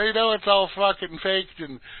up. They know it's all fucking faked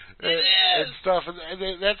and stuff,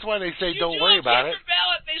 and that's why they say don't worry about it. Paper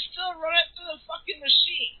ballot, they still run it through the fucking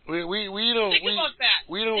machine. We don't think about that.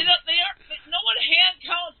 We don't. No one hand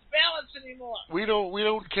counts ballots anymore. We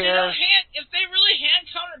don't care. If they really hand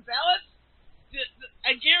counted ballots,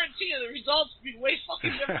 I guarantee you the results would be way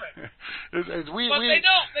fucking different. But they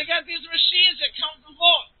don't. They got these machines that count the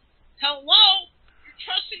vote. Hello? You're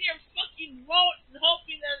trusting your fucking vote and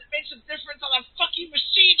hoping that it makes a difference on a fucking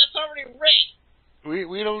machine that's already rigged.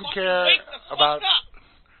 We don't care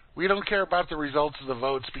about the results of the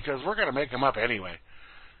votes because we're going to make them up anyway.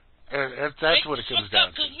 And that's what it comes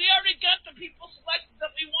down to. Because we already got the people selected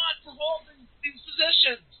that we want to hold these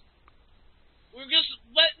positions. We're just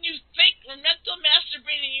letting you think, we're mental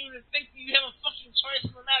masturbating you to think you have a fucking choice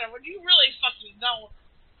in the matter when you really fucking don't.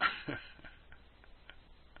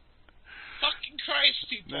 Fucking Christ,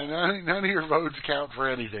 people. None of your votes count for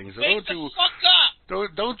anything. So Wake the fuck up.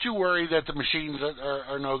 Don't you worry that the machines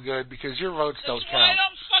are no good because your votes don't count.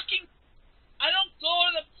 I don't go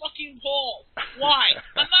to the fucking polls. Why?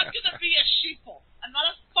 I'm not gonna be a sheeple. I'm not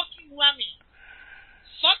a fucking lemmy.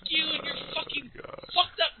 Fuck you and your fucking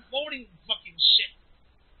fucked up voting fucking shit.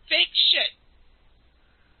 Fake shit.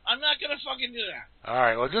 I'm not gonna fucking do that.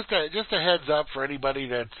 Alright, well just a heads up for anybody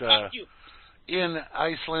that's in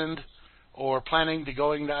Iceland or planning to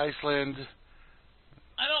going to Iceland.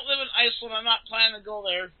 I don't live in Iceland. I'm not planning to go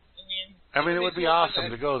there. I mean, it would be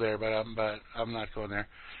awesome to go there, but I'm not going there.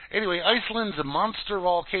 Anyway, Iceland's a monster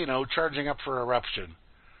volcano charging up for eruption.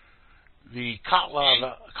 The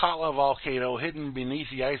Katla volcano, hidden beneath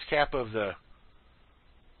the ice cap of the,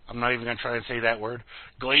 I'm not even going to try and say that word,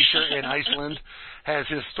 glacier in Iceland, has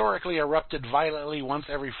historically erupted violently once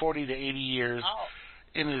every 40 to 80 years,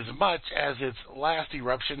 inasmuch as its last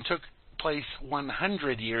eruption took place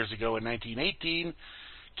 100 years ago in 1918.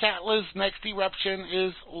 Katla's next eruption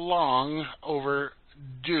is long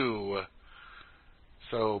overdue.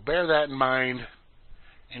 So bear that in mind,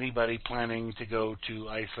 anybody planning to go to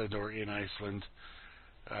Iceland or in Iceland,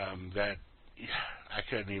 that, I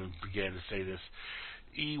couldn't even begin to say this,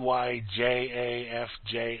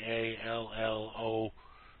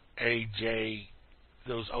 EYJAFJALLOAJ,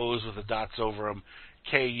 those O's with the dots over them,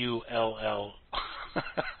 KULL.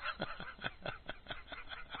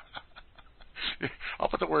 I'll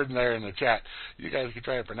put the word in there in the chat. You guys can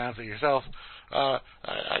try to pronounce it yourself. I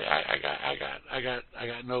got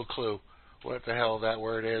no clue what the hell that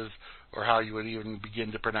word is or how you would even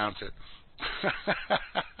begin to pronounce it.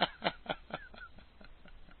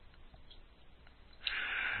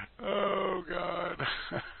 Oh God!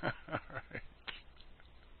 All right.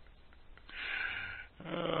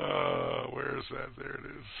 Where is that? There it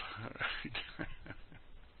is. All right.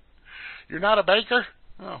 You're not a banker?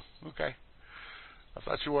 Oh, okay. I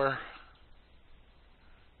thought you were.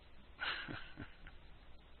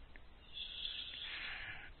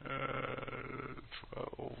 12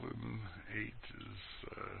 and 8 is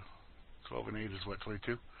 12 and 8 is what,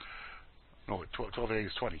 22? No, 12 and 8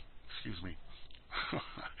 is 20. Excuse me.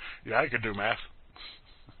 Yeah, I could do math.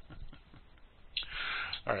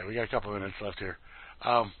 All right, we got a couple of minutes left here.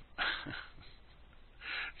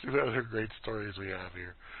 See what other great stories we have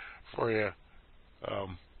here for you.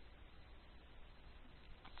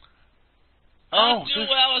 I don't do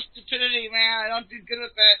well with stupidity, man. I don't do good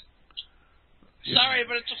with it. Sorry,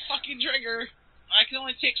 but it's a fucking trigger. I can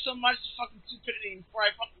only take so much fucking stupidity before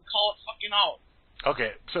I fucking call it fucking out.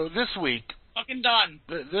 Okay, so this week... Fucking done.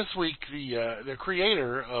 This week, the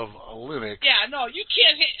creator of Linux... Yeah, no, you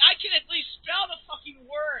can't hit... I can at least spell the fucking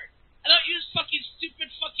word. I don't use fucking stupid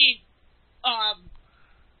fucking...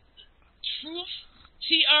 Truth?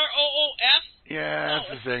 T-R-O-O-F? Yeah, that's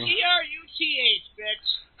the thing. T-R-U-T-H, bitch.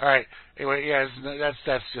 Alright, anyway, yeah,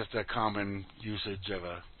 that's just a common usage of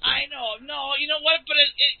a... thing. I know, no, you know what, but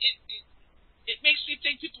it makes me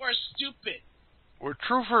think people are stupid. We're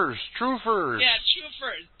truthers. Yeah, truthers.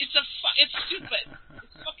 It's stupid.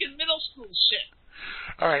 It's fucking middle school shit.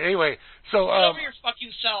 Alright, anyway, so... Get over your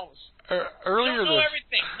fucking selves. earlier you don't know this...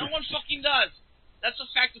 everything. No one fucking does. That's a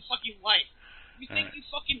fact of fucking life. You think you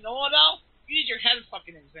fucking know it all? You need your head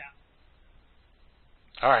fucking examined.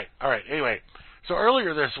 All right. Anyway, so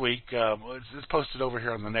earlier this week, it's posted over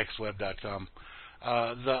here on thenextweb.com,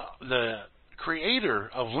 the creator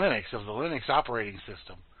of Linux, of the Linux operating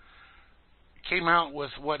system, came out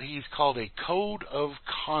with what he's called a code of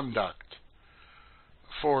conduct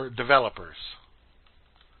for developers.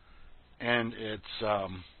 And it's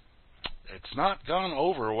not gone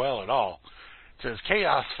over well at all. It says,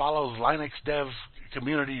 chaos follows Linux dev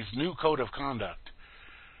community's new code of conduct.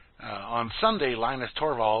 On Sunday, Linus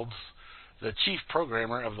Torvalds, the chief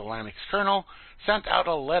programmer of the Linux kernel, sent out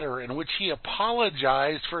a letter in which he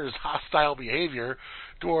apologized for his hostile behavior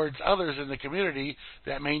towards others in the community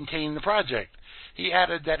that maintain the project. He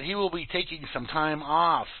added that he will be taking some time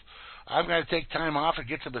off. I'm going to take time off and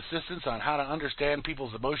get some assistance on how to understand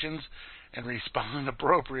people's emotions and respond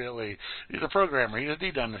appropriately. He's a programmer. He doesn't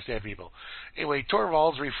need to understand people. Anyway,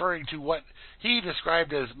 Torvalds, referring to what he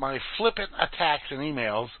described as my flippant attacks and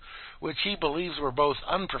emails, which he believes were both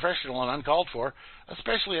unprofessional and uncalled for,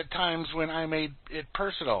 especially at times when I made it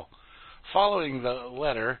personal. Following the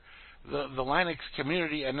letter, the Linux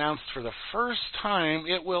community announced for the first time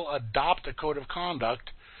it will adopt a code of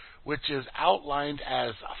conduct, which is outlined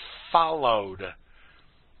as followed.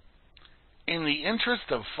 In the interest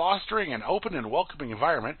of fostering an open and welcoming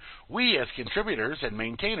environment, we as contributors and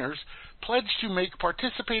maintainers pledge to make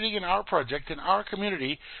participating in our project and our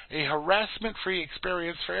community a harassment-free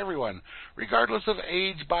experience for everyone, regardless of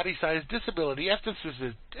age, body size, disability,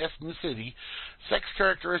 ethnicity, sex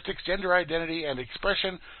characteristics, gender identity and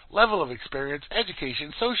expression, level of experience,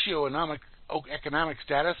 education, socioeconomic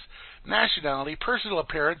status, nationality, personal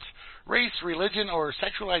appearance, race, religion, or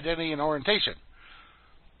sexual identity and orientation.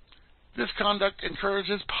 This conduct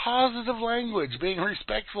encourages positive language, being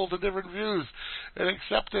respectful to different views, and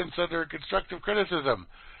acceptance under constructive criticism.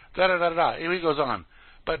 And he goes on.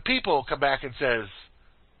 But people come back and says,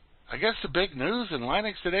 I guess the big news in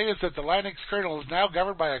Linux today is that the Linux kernel is now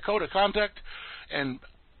governed by a code of conduct and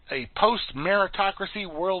a post-meritocracy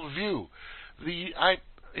worldview.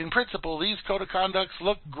 In principle, these code of conducts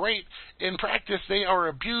look great. In practice, they are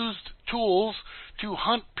abused tools to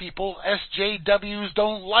hunt people SJWs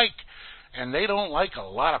don't like. And they don't like a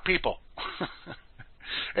lot of people.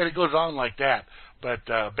 And it goes on like that. But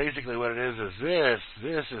basically what it is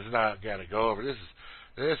this is not going to go over. This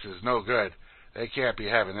is no good. They can't be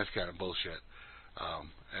having this kind of bullshit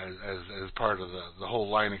as part of the whole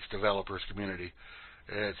Linux developers community.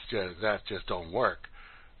 It's just, that just don't work.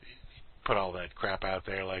 Put all that crap out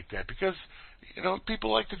there like that because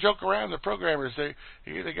people like to joke around. The programmers they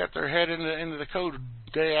got their head into the code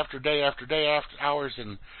day after day after day after hours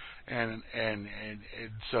and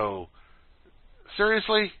so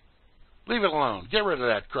seriously, leave it alone. Get rid of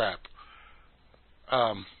that crap.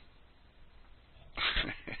 Anyway,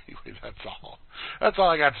 that's all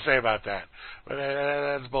I got to say about that. But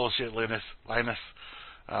that's bullshit, Linus.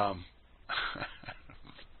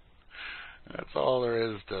 That's all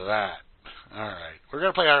there is to that. All right. We're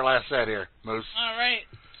going to play our last set here, Moose. All right.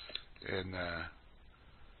 And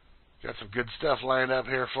got some good stuff lined up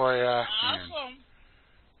here for you. Awesome.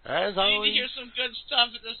 As I always. need to hear some good stuff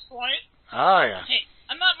at this point. Oh, yeah. Hey,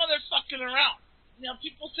 I'm not motherfucking around.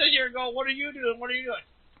 People sit here and go, what are you doing? What are you doing?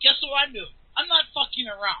 Guess what I'm doing? I'm not fucking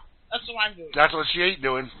around. That's what I'm doing. That's what she ain't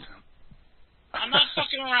doing. I'm not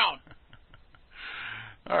fucking around.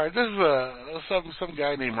 All right, this is some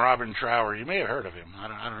guy named Robin Trower. You may have heard of him. I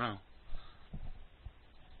don't know.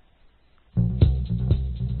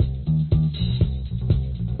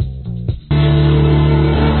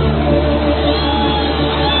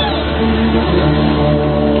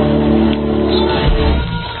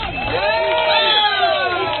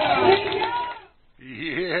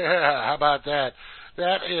 Yeah, how about that?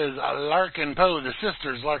 That is Larkin Poe, the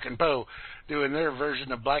sisters Larkin Poe, doing their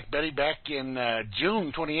version of Black Betty back in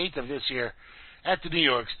June 28th of this year at the New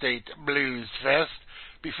York State Blues Fest.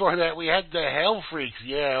 Before that, we had the Hell Freaks,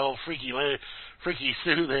 old Freaky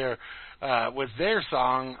Sue there, with their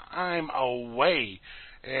song, I'm Away.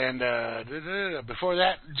 And before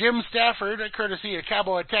that, Jim Stafford, courtesy of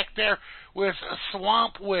Cowboy Tech there, with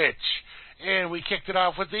Swamp Witch. And we kicked it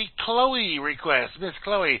off with the Chloe request. Miss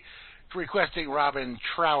Chloe requesting Robin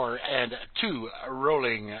Trower and Two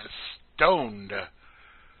Rolling Stoned.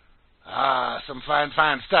 Some fine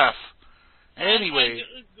stuff. Anyway.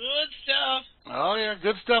 Good stuff. Oh, yeah,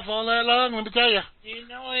 good stuff all night long, let me tell you. You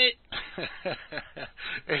know it.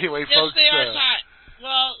 Anyway, yes, folks. Yes, they are taught.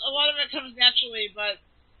 Well, a lot of it comes naturally, but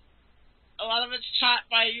a lot of it's taught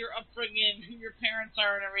by your upbringing, who your parents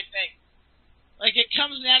are and everything. Like, it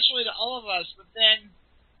comes naturally to all of us, but then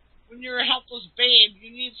when you're a helpless babe, you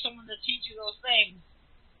need someone to teach you those things.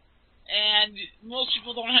 And most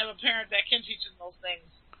people don't have a parent that can teach them those things.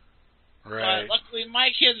 Right. But luckily, my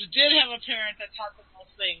kids did have a parent that taught them those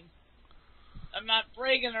things. I'm not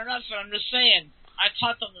bragging or nothing, I'm just saying. I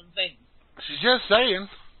taught them things. She's just saying.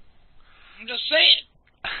 I'm just saying.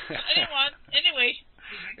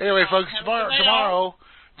 Anyway, folks,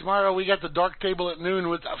 tomorrow we got the Dark Table at noon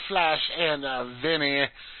with Flash and Vinny.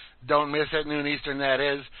 Don't miss at noon Eastern, that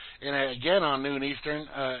is. And again on noon Eastern,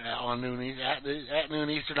 at noon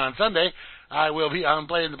Eastern on Sunday, I will be on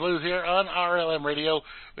Playing the Blues here on RLM Radio,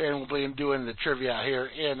 and we'll be doing the trivia here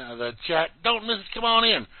in the chat. Don't miss it. Come on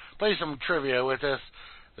in. Play some trivia with us.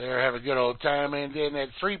 There, have a good old time. And then at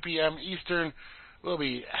 3 p.m. Eastern, will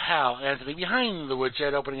be Hal Anthony behind the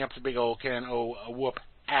woodshed, opening up the big old can of whoop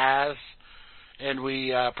ass. And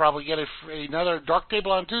we probably get another Dark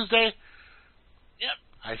Table on Tuesday. Yep.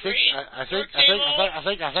 I think.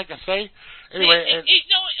 Anyway.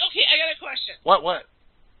 No, okay, I got a question. What?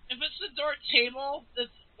 If it's the Dark Table,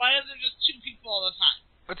 why is there just two people all the time?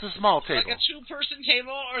 It's a small table. Like a two-person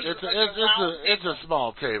table, or is it's a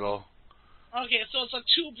small table. Okay, so it's a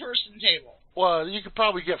two-person table. Well, you could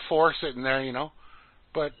probably get four sitting there, you know.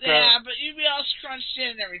 But but you'd be all scrunched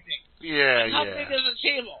in and everything. Yeah, How big is a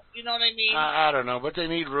table? You know what I mean? I don't know, but they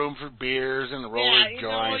need room for beers and roller joints.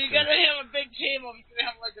 Yeah, you gotta have a big table. You can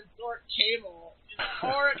have like a Dort table,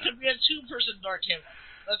 or it could be a two-person Dort table.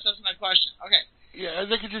 That's just my question. Okay. Yeah,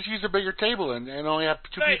 they could just use a bigger table and only have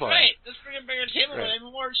two people. Right, just bring a bigger table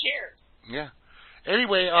and more chairs. Yeah.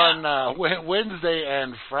 Anyway, on Wednesday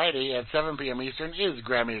and Friday at 7 p.m. Eastern is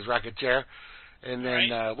Grammy's Rocket Chair. And then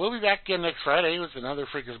we'll be back again next Friday with another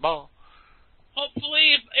Freaker's Ball.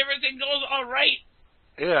 Hopefully, if everything goes all right.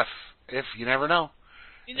 If you never know.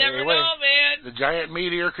 You never know, man. The giant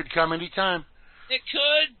meteor could come anytime. It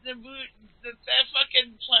could. The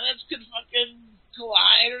fucking planets could fucking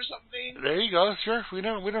collide or something. There you go. Sure. We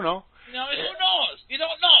don't know. Who knows? You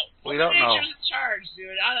don't know. We don't know. Nature's in charge,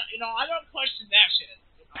 dude. I don't question that shit.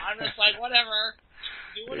 I'm just like, whatever.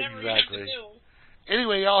 Do whatever you have to do.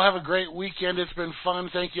 Anyway, y'all have a great weekend. It's been fun.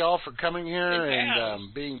 Thank you all for coming here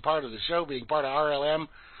and being part of the show, being part of RLM.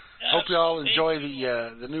 Yes, hope you all enjoy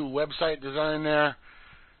the new website design there.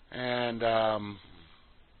 And I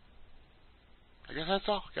guess that's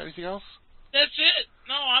all. Got anything else? That's it.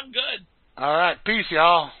 No, I'm good. All right. Peace,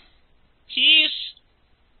 y'all. Peace.